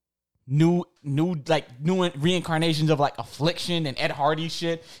new reincarnations of like Affliction and Ed Hardy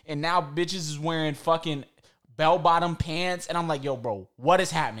shit, and now bitches is wearing fucking bell-bottom pants, and I'm like, yo, bro, what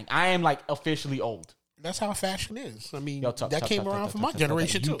is happening? I am like officially old. That's how fashion is. I mean, Yo, that came around from my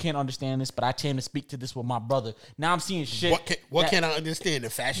generation too. You can't understand this, but I tend to speak to this with my brother. Now I'm seeing shit. What can I understand?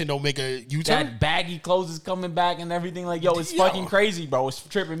 The fashion don't make a U-turn? That baggy clothes is coming back and everything. Like, yo, it's fucking crazy, bro. It's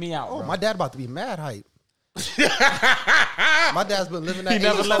tripping me out, bro. My dad about to be mad hype. My dad's been living that. He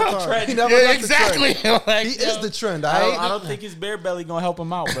never left the trend. He never left exactly. the trend. Like, He is the trend. I don't think his bare belly gonna help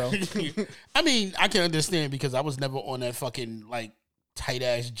him out, bro. I mean, I can understand because I was never on that fucking like tight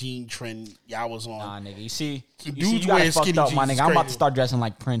ass jean trend y'all was on. Nah, nigga. You see, dudes you got wearing it fucked skinny up, my jeans nigga. I'm about to crazy. start dressing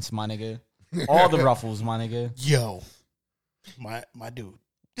like Prince, my nigga. All the ruffles, my nigga. Yo, my dude.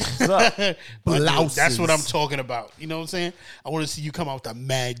 What's up? My dude, that's what I'm talking about. You know what I'm saying? I want to see you come out with a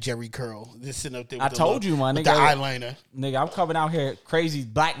mad Jerry curl. Just sitting up there with I told you, my with nigga. the eyeliner. Nigga, I'm coming out here crazy.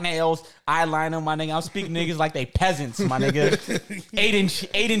 Black nails, eyeliner, my nigga. I'm speaking niggas like they peasants, my nigga.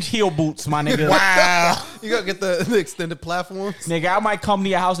 8-inch heel boots, my nigga. Wow. You gotta get the extended platforms. Nigga, I might come to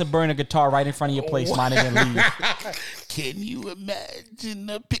your house and burn a guitar right in front of your place, my nigga, and leave. Can you imagine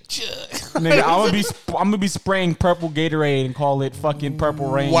the picture? Nigga, I'm gonna be spraying purple Gatorade and call it fucking Purple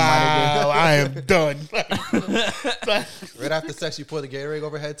Rain, Wow, my nigga. I am done. Right after sex, you pour the Gatorade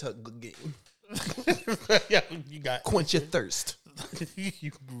overhead to good game. Yeah, you got Quench your thirst.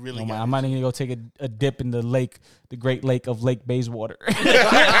 you really Oh, got man, I might need to go take a dip in the lake, the Great Lake of Lake Bayswater.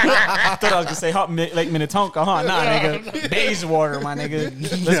 I thought I was gonna say Lake Minnetonka, huh? Nah, nigga, Bayswater, my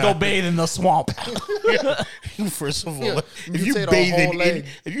nigga. Let's go bathe in the swamp. First of all, Yeah, if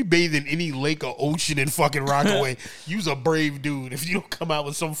you bathe in any lake or ocean in fucking Rockaway, you's a brave dude. If you don't come out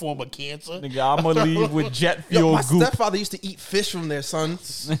with some form of cancer, Nigga, I'm gonna leave with jet Yo, fuel my goop. stepfather used to eat fish from there, son.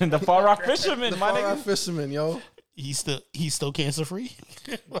 The Far Rock Fisherman, The my Far Rock nigga. fisherman, yo. he's still cancer free.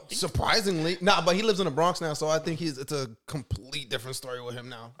 Surprisingly, nah, but he lives in the Bronx now, so I think it's a complete different story with him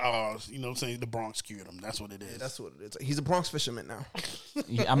now. You know what I'm saying? The Bronx cured him. That's what it is. That's what it is. He's a Bronx fisherman now.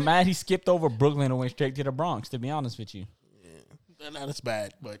 I'm mad he skipped over Brooklyn and went straight to the Bronx, to be honest with you. Not as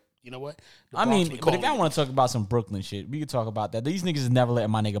bad, but you know what? The I Bronx mean, be but if calling y'all want to talk about some Brooklyn shit, we could talk about that. These niggas is never letting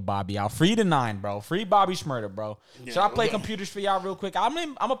my nigga Bobby out. Free to 9, bro. Free Bobby Schmurder, bro. Should I play computers for y'all real quick? I'm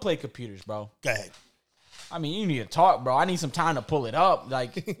gonna play computers, bro. Go ahead. I mean, you need to talk, bro. I need some time to pull it up.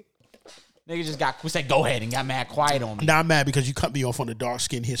 Like, nigga just said go ahead and got mad quiet on me. Nah, I'm mad because you cut me off on the dark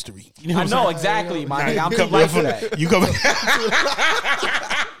skin history. You know what I I'm know saying? exactly, my Nah, nigga. I'm you too cut me late off for on that. You come.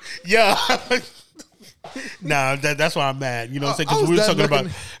 Yeah. Nah, that's why I'm mad. You know what I'm saying? I Because was we were dead talking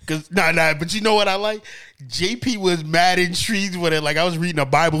looking- about. Nah. But you know what I like? JP was mad intrigued with it. Like I was reading a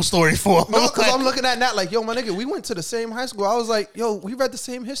Bible story for him. No, because I'm looking at that like, yo, my nigga, we went to the same high school. I was like, yo, we read the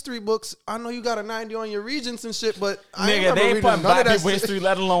same history books. I know you got a 90 on your Regents and shit, but I ain't Nigga, never they ain't reading putting none of black that people shit. history,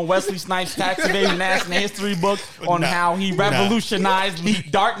 let alone Wesley Snipes' tax evasion ass in the history book on Nah. how he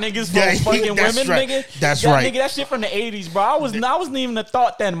revolutionized dark niggas from Yeah, fucking that's women, right. nigga. That's Yeah, right. Nigga, that shit from the 80s, bro. I wasn't even a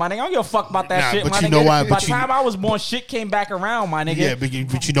thought then, my nigga. I don't give a fuck about that Nah, shit, but my you nigga. know why- By but the you- time I was born, shit came back around, my nigga. Yeah, but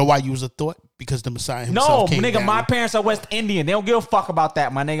you know why you was a thought? Because the Messiah No, himself came nigga, down. my parents are West Indian. They don't give a fuck about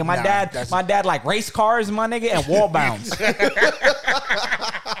that, my nigga. My Nah, dad like race cars, my nigga, and wall bounds.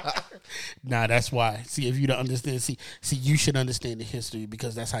 Nah, that's why. See, if you don't understand, see, you should understand the history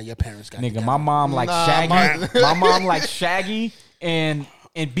because that's how your parents got Nigga, together. my mom like Nah, Shaggy. My mom like Shaggy and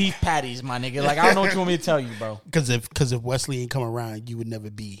beef patties, my nigga. Like I don't know what you want me to tell you, bro. Because if Wesley ain't come around, you would never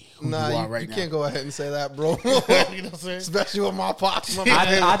be who Nah, you you, are right you now. can't go ahead and say that, bro. You know what I'm saying? Especially with my pops.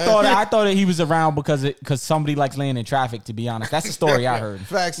 I thought that he was around because somebody likes laying in traffic. To be honest, that's the story I heard.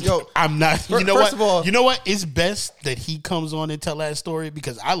 Facts, yo. I'm not. You know First what? of all- you know what? It's best that he comes on and tell that story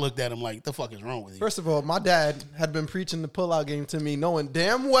because I looked at him like, the fuck is wrong with you? First of all, my dad had been preaching the pullout game to me, knowing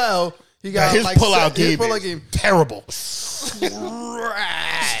damn well he got his like pullout his game pullout is game. terrible.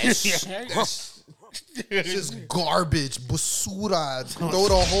 Just garbage, basura. Throw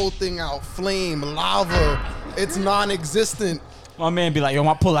the whole thing out. Flame, lava. It's non-existent. My man be like, yo,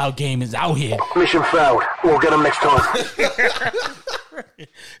 my pullout game is out here. Mission failed. We'll get him next time.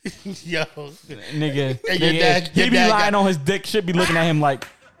 Yo, Nigga, Hey, your dad- he your be dad lying got- on his dick. Shit be looking at him like,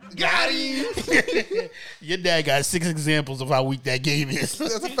 Got him. your dad got 6 examples of how weak that game is.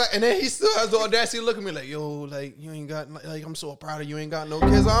 That's a fact. And then he still has the audacity to look at me like, yo, like, you ain't got, like, I'm so proud of you, ain't got no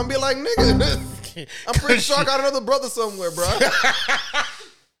kids. I'm be like, nigga, I'm pretty sure I got another brother somewhere, bro.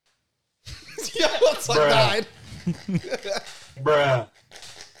 Yo, what's I died. Bruh.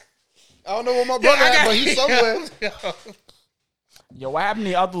 I don't know where my brother at, but he's somewhere. yo, what happened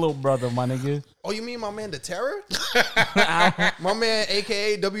to the other little brother, my nigga? Oh, you mean my man, The Terror? My man,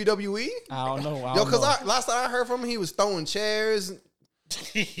 a.k.a. WWE? I don't know. Yo, because last time I heard from him, he was throwing chairs,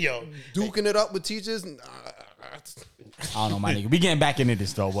 Yo, duking it up with teachers. I don't know, my nigga. We getting back into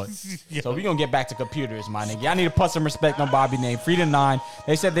this though, but so we gonna get back to computers, my nigga. Y'all need to put some respect on Bobby name. Free to 9.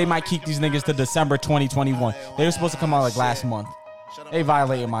 They said they might keep these niggas to December 2021. They were supposed to come out like last month. They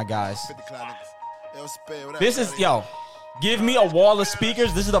violated my guys. This is give me a wall of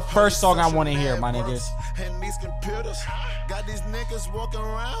speakers. This is the first song I want to hear, my nigga. And these computers got these niggas walking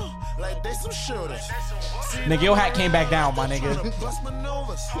around like they some shooters. Nigga, your hat came back down, my nigga.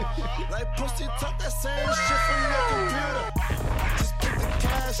 Like pussy talk that same shit from your computer. Just pick the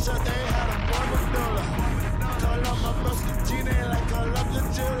cash up, they had a call up my bus, Gina like call up the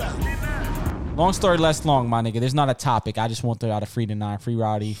jeweler. Long story less long, my nigga. There's not a topic. I just want to throw out a free to 9, free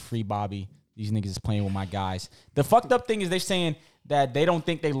Rowdy, free Bobby. These niggas is playing with my guys. The fucked up thing is they're saying that they don't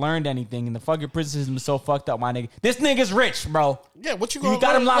think they learned anything, and the fucking criticism is so fucked up, my nigga. This nigga's rich, bro. Yeah, what you gonna You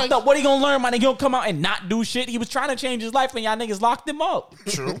got him locked like, up. What he gonna learn, my nigga? He'll come out and not do shit. He was trying to change his life, and y'all niggas locked him up.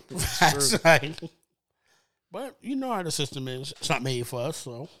 True. That's right. But you know how the system is. It's not made for us,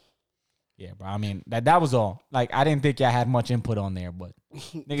 so. Yeah, bro. I mean, that was all. Like, I didn't think y'all had much input on there, but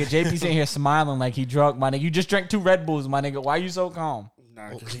nigga, JP's in here smiling like he drunk, my nigga. You just drank 2 Red Bulls, my nigga. Why you so calm?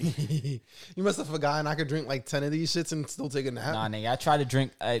 Nah, you must have forgotten I could drink like 10 of these shits and still take a nap. Nah, nigga, I tried to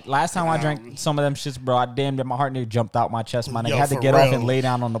drink. Last time I drank some of them shits, bro, I damn near my heart nearly jumped out my chest, my nigga. I had to get off and lay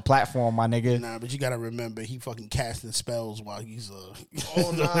down on the platform, my nigga. Nah, but you gotta remember, he fucking casting spells while he's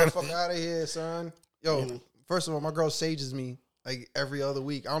Oh, nah, fuck out of here, son. Yo, first of all, my girl sages me like every other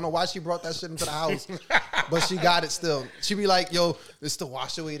week. I don't know why she brought that shit into the house, but she got it still. She be like, yo, it's to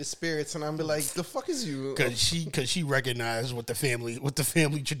wash away the spirits. And I'm be like, the fuck is you? Cause she recognized what the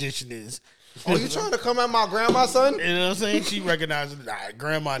family tradition is. Oh, you trying to come at my grandma, son? You know what I'm saying? She recognized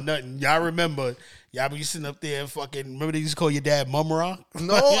grandma nothing. Y'all remember, y'all be sitting up there fucking, remember they used to call your dad Mum Ra?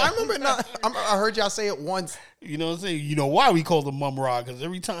 No, I remember not. I heard y'all say it once. You know what I'm saying? You know why we called him Mum Ra? Because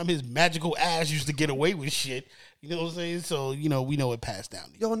every time his magical ass used to get away with shit. You know what I'm saying? So, you know, we know it passed down.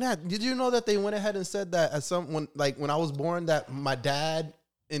 Yo, Nat, did you know that they went ahead and said that at when I was born, that my dad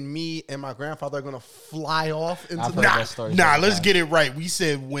and me and my grandfather are gonna fly off into the let's get it right. We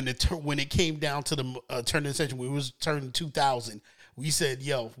said when it came down to the turn of the century, when it was turning 2000, we said,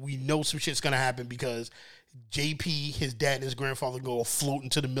 yo, we know some shit's gonna happen because JP, his dad and his grandfather go float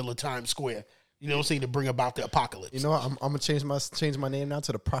into the middle of Times Square. You know what I'm saying? To bring about the apocalypse. You know what? I'm gonna change my name now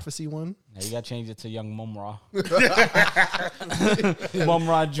to the Prophecy one. Now you gotta change it to Young Mum Ra. Mum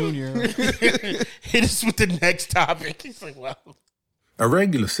Ra Jr. Hit us with the next topic. He's like, wow. A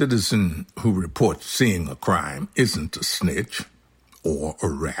regular citizen who reports seeing a crime isn't a snitch or a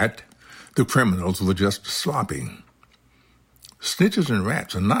rat. The criminals were just sloppy. Snitches and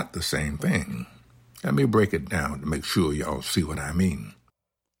rats are not the same thing. Let me break it down to make sure y'all see what I mean.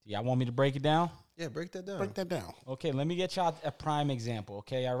 Y'all want me to break it down? Yeah, break that down. Break that down. Okay, let me get y'all a prime example.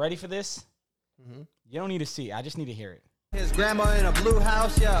 Okay, y'all ready for this? Mm-hmm. You don't need to see it. I just need to hear it. His grandma in a blue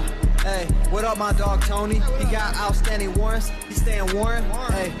house, yeah. Hey, what up, my dog Tony? He got outstanding warrants. He's staying warrant.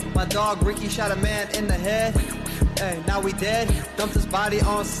 Hey, my dog Ricky shot a man in the head. Hey, now we dead. Dumped his body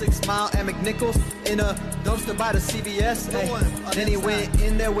on 6 Mile and McNichols in a dumpster by the CVS. Hey, then he went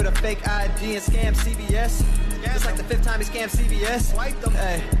in there with a fake ID and scammed CVS. It's like the 5th time he scammed CVS.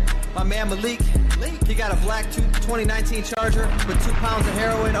 Hey, my man Malik, he got a black 2019 Charger with 2 pounds of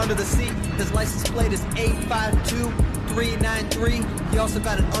heroin under the seat. His license plate is 852393. He also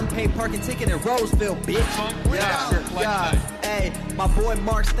got an unpaid parking ticket in Roseville, bitch. Yeah. Hey, my boy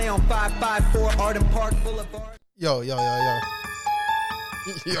Mark stay on 554 Arden Park Boulevard. Yo.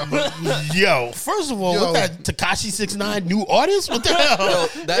 Yo, first of all, what that Tekashi 6ix9ine new artist? What the hell?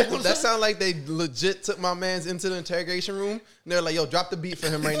 Yo, that sound like they legit took my man's into the interrogation room and they're like, yo, drop the beat for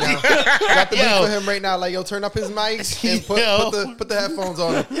him right now. Drop the beat for him right now. Like, yo, turn up his mic and put the headphones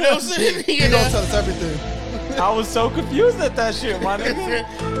on him. You know what I'm saying? He gonna tell us everything. I was so confused at that shit, my nigga.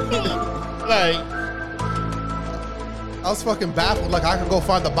 Like, I was fucking baffled. Like, I could go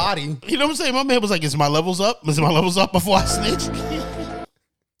find the body. You know what I'm saying? My man was like, is my levels up? Is my levels up before I snitch?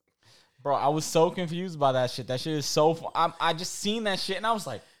 Bro, I was so confused by that shit. That shit is so... I just seen that shit and I was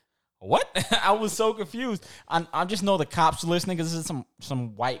like, what? I was so confused. I just know the cops listening because this is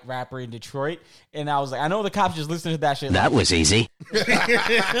some white rapper in Detroit. And I was like, I know the cops just listening to that shit. That was easy.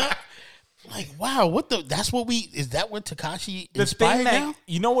 Like, wow, is that what Tekashi the inspired thing that, now?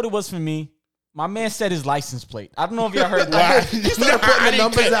 You know what it was for me? My man said his license plate. I don't know if y'all heard that. He started putting the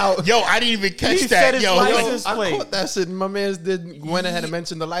numbers out. Yo, I didn't even catch He that. said his license I plate. caught that shit. And my man went ahead and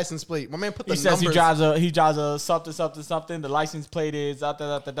mentioned the license plate. My man put the He says numbers. he drives a something. The license plate is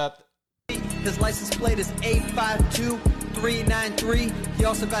that. His license plate is 852393. He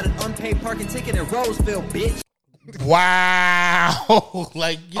also got an unpaid parking ticket in Roseville, bitch. Wow.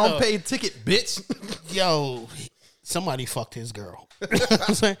 Like, yo, Unpaid ticket, bitch. Yo, somebody fucked his girl.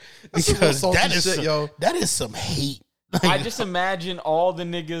 Because that is shit, yo. That is some hate. I just imagine all the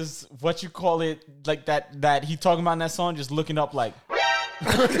niggas, what you call it, like that he talking about in that song, just looking up like. We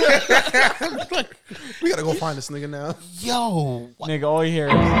gotta go find this nigga now. Yo, nigga, all you hear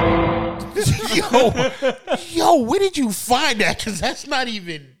is yo, where did you find that? Because that's not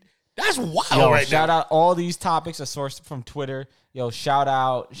even. That's wild right shout now. out all these topics are sourced from Twitter. Yo, shout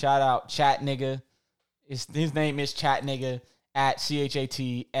out Chat Nigga. His name is Chat Nigga at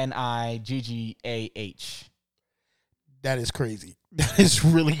ChatNiggah. That is crazy. That is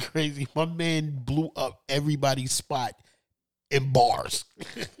really crazy. My man blew up everybody's spot in bars.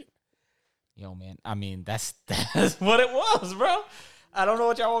 Yo, man. I mean, that's what it was, bro. I don't know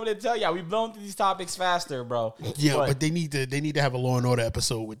what y'all want me to tell y'all. We've blown through these topics faster, bro. Yeah, but they need to have a Law and Order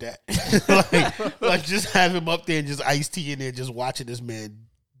episode with that. like just have him up there and just Ice-T in there just watching this man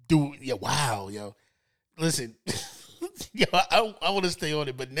do. Yeah, wow, yo. Listen, yo, I want to stay on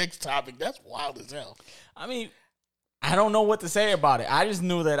it, but next topic, that's wild as hell. I mean, I don't know what to say about it. I just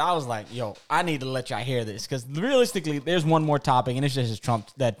knew that I was like, yo, I need to let y'all hear this. Because realistically, there's one more topic, and it's just Trump,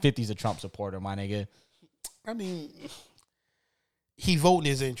 that 50's a Trump supporter, my nigga. I mean, he voting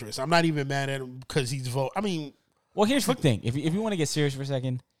his interest. I'm not even mad at him because he's voting. I mean. Well, here's the thing. If you want to get serious for a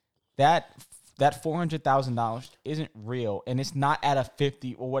second, that $400,000 isn't real, and it's not at a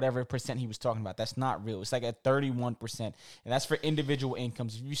 50 or whatever percent he was talking about. That's not real. It's like at 31%, and that's for individual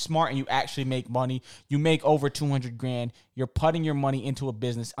incomes. If you're smart and you actually make money, you make over $200,000. You're putting your money into a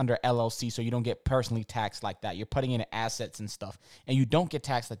business under LLC, so you don't get personally taxed like that. You're putting in assets and stuff, and you don't get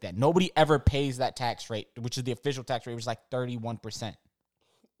taxed like that. Nobody ever pays that tax rate, which is the official tax rate, which is like 31%.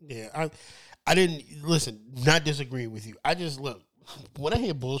 Yeah, I didn't listen. Not disagreeing with you. I just look. When I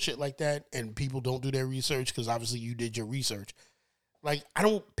hear bullshit like that and people don't do their research, because obviously you did your research, like, I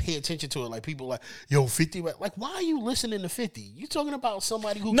don't pay attention to it. Like, people like, yo, 50, like, why are you listening to 50? You talking about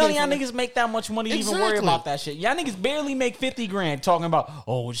somebody who none of y'all niggas make that much money to even worry Exactly. about that shit. Y'all niggas barely make $50,000 talking about,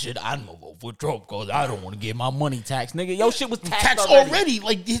 oh shit, I'm gonna vote for Trump because I don't want to get my money taxed, nigga. Yo, shit was taxed already.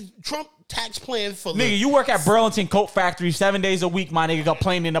 Like, his Trump tax plan for Nigga, you work at Burlington Coat Factory 7 days a week, my nigga,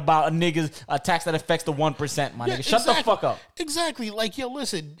 complaining about a tax that affects the 1%, my nigga. Shut the fuck up. Exactly. Like, yo,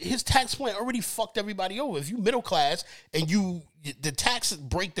 listen, his tax plan already fucked everybody over. If you middle class and the tax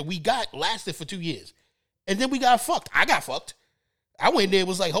break that we got lasted for 2 years, and then we got fucked. I got fucked. I went there and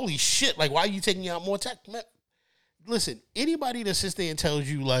was like, holy shit, like, why are you taking out more tax? Man, listen, anybody that sits there and tells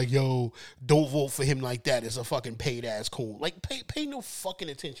you, like, yo, don't vote for him like that is a fucking paid ass coon. Like, pay no fucking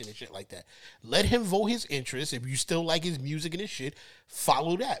attention to shit like that. Let him vote his interests. If you still like his music and his shit,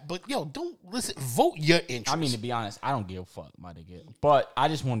 follow that. But, yo, don't listen. Vote your interests. I mean, to be honest, I don't give a fuck, my nigga. But I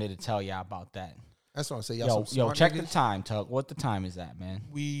just wanted to tell y'all about that. That's what I'm saying. Yo, check the time, Tuck. What the time is that, man?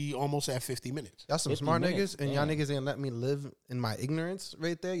 We almost at 50 minutes. Y'all some smart niggas, and y'all niggas ain't let me live in my ignorance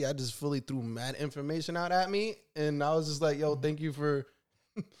right there. Y'all just fully threw mad information out at me, and I was just like, yo, thank you for...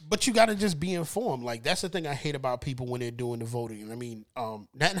 But you got to just be informed. Like, that's the thing I hate about people when they're doing the voting. I mean,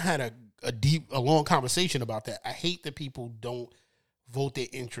 Nat had a long conversation about that. I hate that people don't vote their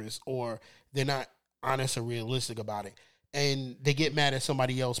interests, or they're not honest or realistic about it. And they get mad at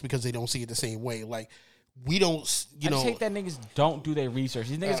somebody else because they don't see it the same way. Like, we don't, I just hate that niggas don't do their research.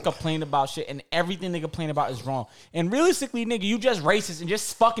 These niggas complain about shit, and everything they complain about is wrong. And realistically, nigga, you just racist and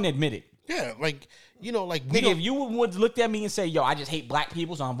just fucking admit it. Yeah, like, you know, like, nigga, if you would looked at me and say, yo, I just hate black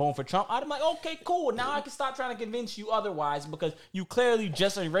people, so I'm voting for Trump, I'd be like, okay, cool. Now I can stop trying to convince you otherwise, because you clearly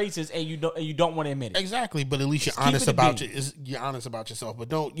just are racist and you don't want to admit it. Exactly, but at least you're honest about you're honest about yourself. But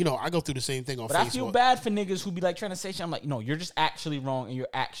don't, you know, I go through the same thing on Facebook. But I feel bad for niggas who be like trying to say shit. I'm like, no, you're just actually wrong and you're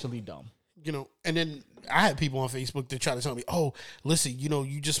actually dumb. You know, and then I had people on Facebook that try to tell me, oh, listen, you know,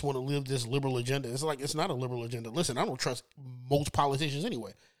 you just want to live this liberal agenda. It's like, it's not a liberal agenda. Listen, I don't trust most politicians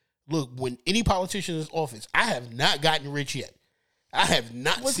anyway. Look, when any politician is in office, I have not gotten rich yet. I have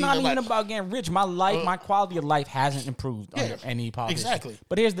not seen. It's not even about getting rich. My life, my quality of life hasn't improved under any politician. Exactly.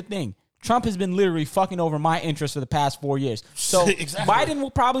 But here's the thing. Trump has been literally fucking over my interests for the past 4 years. So Exactly. Biden will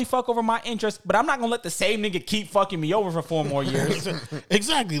probably fuck over my interests, but I'm not gonna let the same nigga keep fucking me over for 4 more years.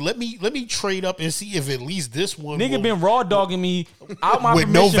 Exactly. Let me trade up and see if at least this one nigga been raw dogging me out my with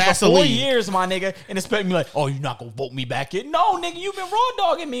permission no for 4 Vaseline. years, my nigga, and expect me like, oh, you're not gonna vote me back in? No, nigga, you've been raw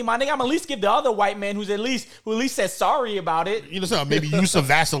dogging me, my nigga. I'm at least give the other white man who at least said sorry about it. You know, so maybe use some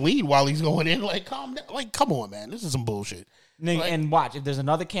Vaseline while he's going in. Like, calm down. Like, come on, man. This is some bullshit. Nigga, Like, and watch, if there's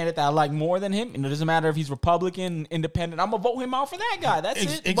another candidate that I like more than him, and it doesn't matter if he's Republican, independent, I'm gonna vote him out for that guy. That's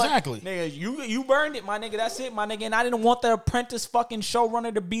it. Exactly. But, nigga, you burned it, my nigga. That's it, my nigga. And I didn't want the Apprentice fucking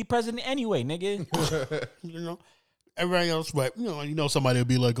showrunner to be president anyway, nigga. You know, Everybody else, but you know, somebody will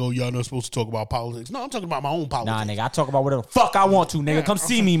be like, "Oh, y'all not supposed to talk about politics." No, I'm talking about my own politics. Nah, nigga, I talk about whatever the fuck I want to, nigga. Come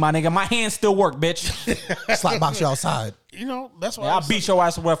see me, my nigga. My hands still work, bitch. Slapbox you outside. You know, that's why I'll beat your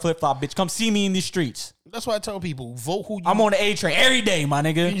ass with a flip flop, bitch. Come see me in these streets. That's why I tell people, vote who you I'm on the A train every day, my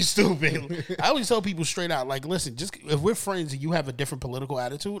nigga. You stupid. I always tell people straight out, like, listen, just if we're friends and you have a different political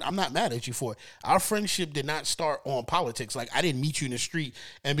attitude, I'm not mad at you for it. Our friendship did not start on politics. Like, I didn't meet you in the street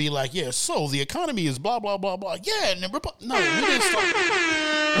and be like, yeah, so the economy is blah, blah, blah, blah. Yeah, and no, we didn't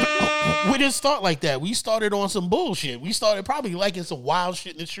start. We didn't start like that. We started on some bullshit. We started probably liking some wild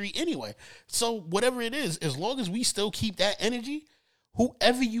shit in the street anyway. So whatever it is, as long as we still keep that energy,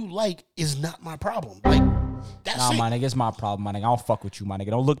 whoever you like is not my problem. Like, that's nah, it. my nigga, it's my problem, my nigga. I don't fuck with you, my nigga.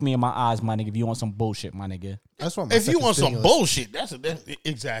 Don't look me in my eyes, my nigga, if you want some bullshit, my nigga. That's what my if you want stimulus. some bullshit, that's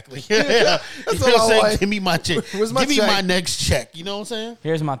exactly. Yeah. That's You know what I'm saying? like. Give me my check. Where's my Give me check? my next check. You know what I'm saying?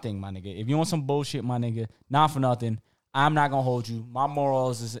 Here's my thing, my nigga. If you want some bullshit, my nigga, not for nothing, I'm not gonna hold you. My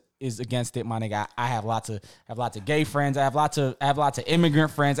morals is against it, my nigga. I have lots of gay friends. I have lots of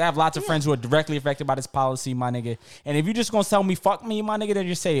immigrant friends. I have lots of friends who are directly affected by this policy, my nigga. And if you just gonna tell me fuck me, my nigga, then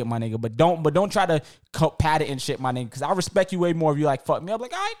just say it, my nigga. But don't try to pat it and shit, my nigga. Because I respect you way more if you like fuck me. I'm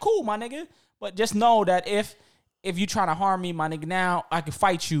like, all right, cool, my nigga. But just know that if you trying to harm me, my nigga, now I can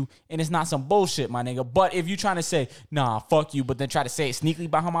fight you and it's not some bullshit, my nigga. But if you trying to say, nah, fuck you, but then try to say it sneakily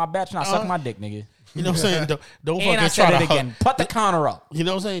behind my back, nah, suck my dick, nigga. You know what I'm saying? Don't And I fucking try said to it again. Put the counter up. You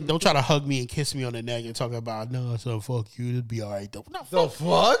know what I'm saying? Don't try to hug me and kiss me on the neck and talk about, no, so fuck you. It'll be all right, though. No, The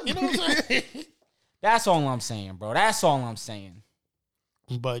fuck? You know what I'm saying? That's all I'm saying, bro. That's all I'm saying.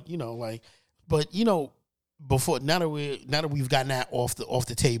 But before now that we've gotten that off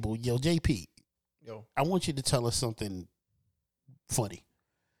the table, yo, JP, I want you to tell us something funny.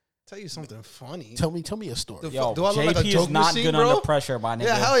 Tell you something funny. Tell me a story. Yo, Do I look JP like a joke is not machine, good bro? under pressure, my nigga.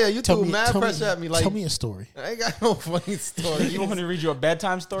 Yeah, hell yeah. You Tell threw me- mad tell me- pressure at me. Like, tell me a story. I ain't got no funny story. You want me to read you a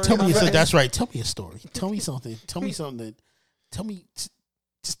bedtime story? Tell me my nigga? that's right. Tell me a story. Tell me something. Tell me something.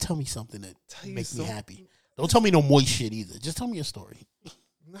 Just tell me something that makes me happy. Don't tell me no moist shit either. Just tell me a story.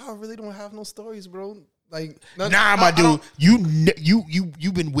 No, I really don't have no stories, bro. Like, My dude,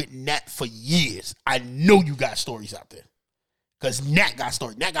 you've been with Nat for years. I know you got stories out there. Because Nat got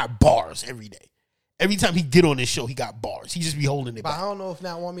stories. Nat got bars every day. Every time he get on this show, he got bars. He just be holding it But back. I don't know if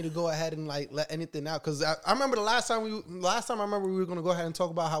Nat want me to go ahead and like let anything out, because I remember the last time I remember we were gonna go ahead and talk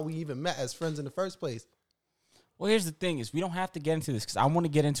about how we even met as friends in the first place. Well, here's the thing: is we don't have to get into this because I want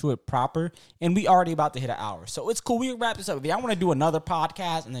to get into it proper, and we already about to hit an hour, so it's cool. We can wrap this up. If I want to do another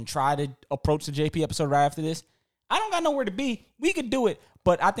podcast and then try to approach the JP episode right after this, I don't got nowhere to be. We could do it,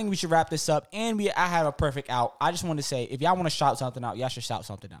 but I think we should wrap this up. And I have a perfect out. I just want to say, if y'all want to shout something out, y'all should shout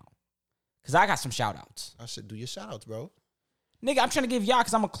something out. Because I got some shout outs. I should do your shout outs, bro. Nigga, I'm trying to give y'all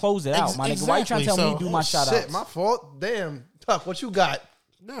because I'm going to close it out, my nigga. Why you trying to tell me to do my shout outs? Shit, my fault. Damn. Tuck, what you got?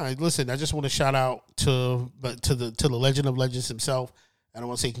 No, listen, I just want to shout out to the legend of legends himself. I don't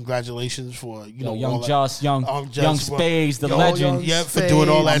want to say congratulations for, Young Just, Young Spades, the legend. Yeah, for doing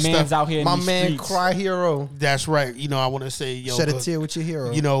all that my stuff. man's out here in My these man, streets. Cry Hero. That's right. I want to say, Shed a tear with your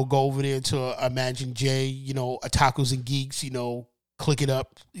hero. Go over there to Imagine J, Otakus and Geeks, click it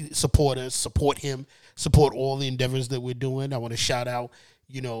up, support us, support him, support all the endeavors that we're doing. I want to shout out,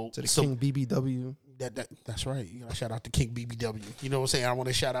 to the King BBW. That's right. Shout out to King BBW. You know what I'm saying? I want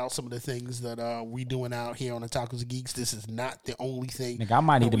to shout out some of the things that we doing out here on Otakus and Geeks. This is not the only thing. Nigga, I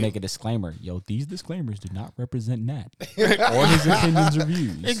might need to make a disclaimer. Yo, these disclaimers do not represent Nat or his opinions or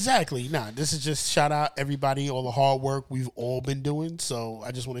views. Exactly. Nah, this is just shout out everybody, all the hard work we've all been doing. So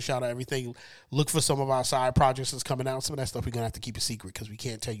I just want to shout out everything. Look for some of our side projects that's coming out. Some of that stuff we're going to have to keep a secret because we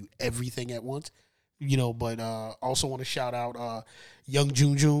can't tell you everything at once. But also want to shout out Young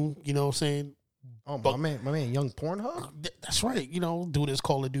June, you know what I'm saying? Oh, my man, Young Pornhub? That's right. Doing this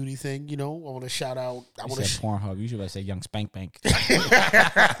Call of Duty thing, I want to shout out. I want to Pornhub. You should say Young Spank Bank.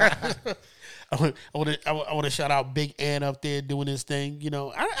 I want to shout out Big Ann up there doing this thing.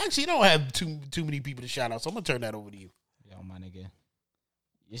 I actually don't have too many people to shout out, so I'm gonna turn that over to you. Yo, my nigga,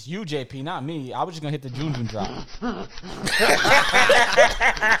 it's you, JP, not me. I was just gonna hit the June drop.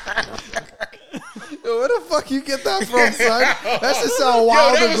 Yo, where the fuck you get that from, son? That shit sound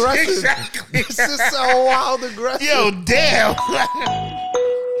wild aggressive. Exactly. That shit sound wild aggressive. Yo, damn.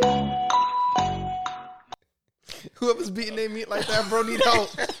 Whoever's beating their meat like that, bro, need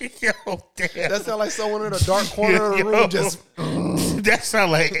help. Yo, damn. That sound like someone in a dark corner of the room just... That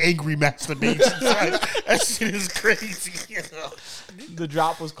sound like angry masturbation. That shit is crazy. The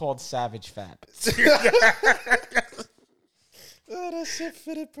drop was called Savage Fat. Oh, that shit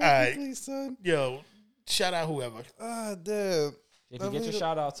fitted perfectly, son. Yo, shout out whoever. Ah, damn. If you get your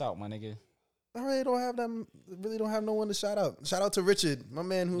shout outs out, my nigga. I really don't have no one to shout out. Shout out to Richard, my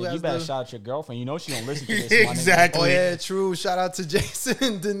man who has you better shout out your girlfriend. You know she don't listen to this. Exactly. Oh yeah, true. Shout out to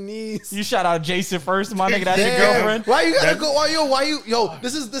Jason, Denise. You shout out Jason first, my nigga. That's your girlfriend. Why you gotta go? Why you? Yo,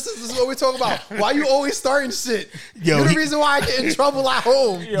 this is what we're talking about. Why you always starting shit? You're the reason why I get in trouble at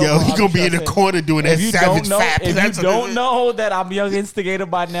home. Yo, he gonna be in the corner doing that savage fap. If you don't know that I'm young instigator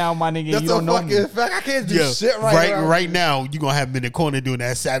by now, my nigga, That's you don't know me. Fact. I can't do shit right now. You gonna have him in the corner doing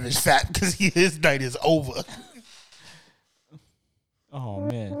that savage fap because his night is over. Oh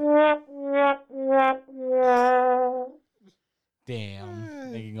man.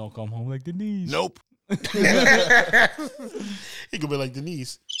 Damn. Nigga gonna come home like Denise. Nope. He gonna be like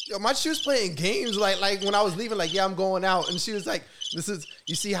Denise. Yo, she was playing games like when I was leaving, like, yeah, I'm going out. And she was like,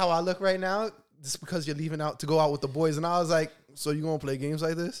 you see how I look right now? This is because you're leaving out to go out with the boys. And I was like, so you gonna play games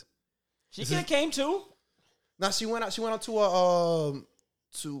like this? She could have came too. Nah, she went out to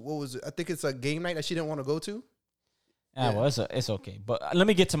what was it? I think it's a game night that she didn't want to go to. Yeah, well, it's okay. But let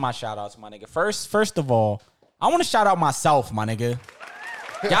me get to my shout outs, my nigga. First of all, I want to shout out myself, my nigga.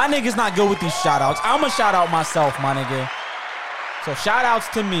 Y'all niggas not good with these shout outs. I'm going to shout out myself, my nigga. So shout outs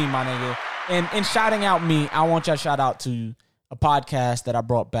to me, my nigga. And in shouting out me, I want y'all to shout out to a podcast that I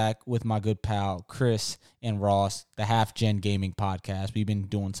brought back with my good pal, Chris and Ross, the Half Gen Gaming Podcast. We've been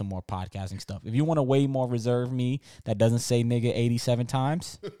doing some more podcasting stuff. If you want a way more reserved me that doesn't say nigga 87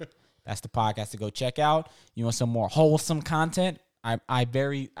 times, that's the podcast to go check out. You want some more wholesome content? I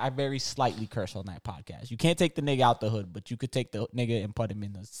very slightly curse on that podcast. You can't take the nigga out the hood, but you could take the nigga and put him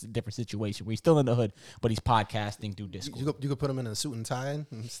in a different situation where he's still in the hood, but he's podcasting through Discord. You could put him in a suit and tie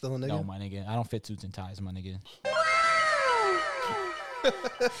and still a nigga? No, my nigga. I don't fit suits and ties, my nigga.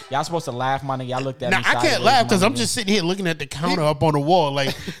 Y'all supposed to laugh, my nigga. Y'all looked at me. I can't laugh because I'm just sitting here looking at the counter up on the wall.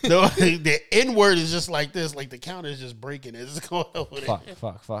 Like the N word is just like this. Like the counter is just breaking. It's going over there.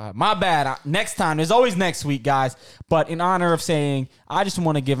 Fuck. My bad. Next time. There's always next week, guys. But in honor of saying, I just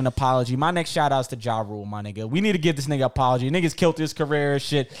want to give an apology. My next shout out is to Ja Rule, my nigga. We need to give this nigga an apology. Niggas killed his career and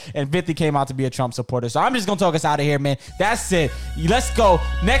shit. And 50 came out to be a Trump supporter. So I'm just going to talk us out of here, man. That's it. Let's go.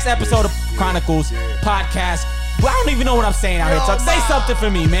 Next episode of Chronicles Podcast. Well, I don't even know what I'm saying out here, Tuck. Say something for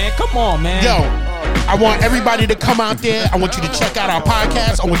me, man. Come on, man. Yo, I want everybody to come out there. I want you to check out our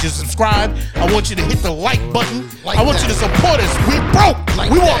podcast. I want you to subscribe. I want you to hit the like button. I want you to support us. We broke.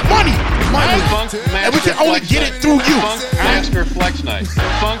 We want money. And we can only get it through you. Master Flex Night.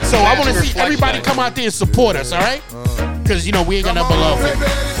 So I want to see everybody come out there and support us, all right? Because, you know, we ain't got nothing but love for you.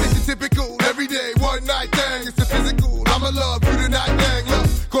 It's a typical, everyday, one night thing. It's a physical. I'ma love you tonight, dang.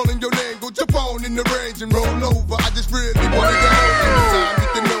 Love calling your name. Go jump on in the range and roll over. I just really wanted to hold you. The time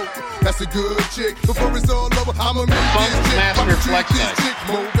get to know you. That's a good chick. Before it's all over, I'ma make this chick. I'ma treat this chick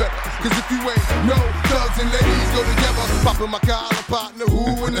more better. Cause if you ain't no thugs and ladies go together. Popping my collar partner,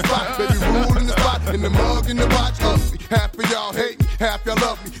 who in the spot? Baby, rule in the spot. In the mug, in the watch, ugly. Half of y'all hate me, half y'all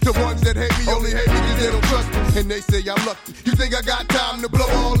love me. The ones that hate me only hate me cause they don't trust me. And they say I'm lucky. You think I got time to blow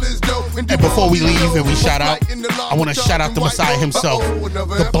all this dough? And before we leave and we shout out, I want to shout out the Messiah himself,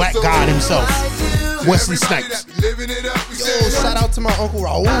 the Black God himself, Wesley Snipes. Yo, shout out to my Uncle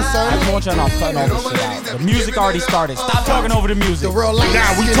Raul, son. I just want y'all not cutting all this shit out. The music already started. Stop talking over the music. The real life.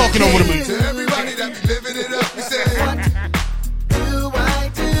 Nah, we talking over the music. Everybody that be living it up, we say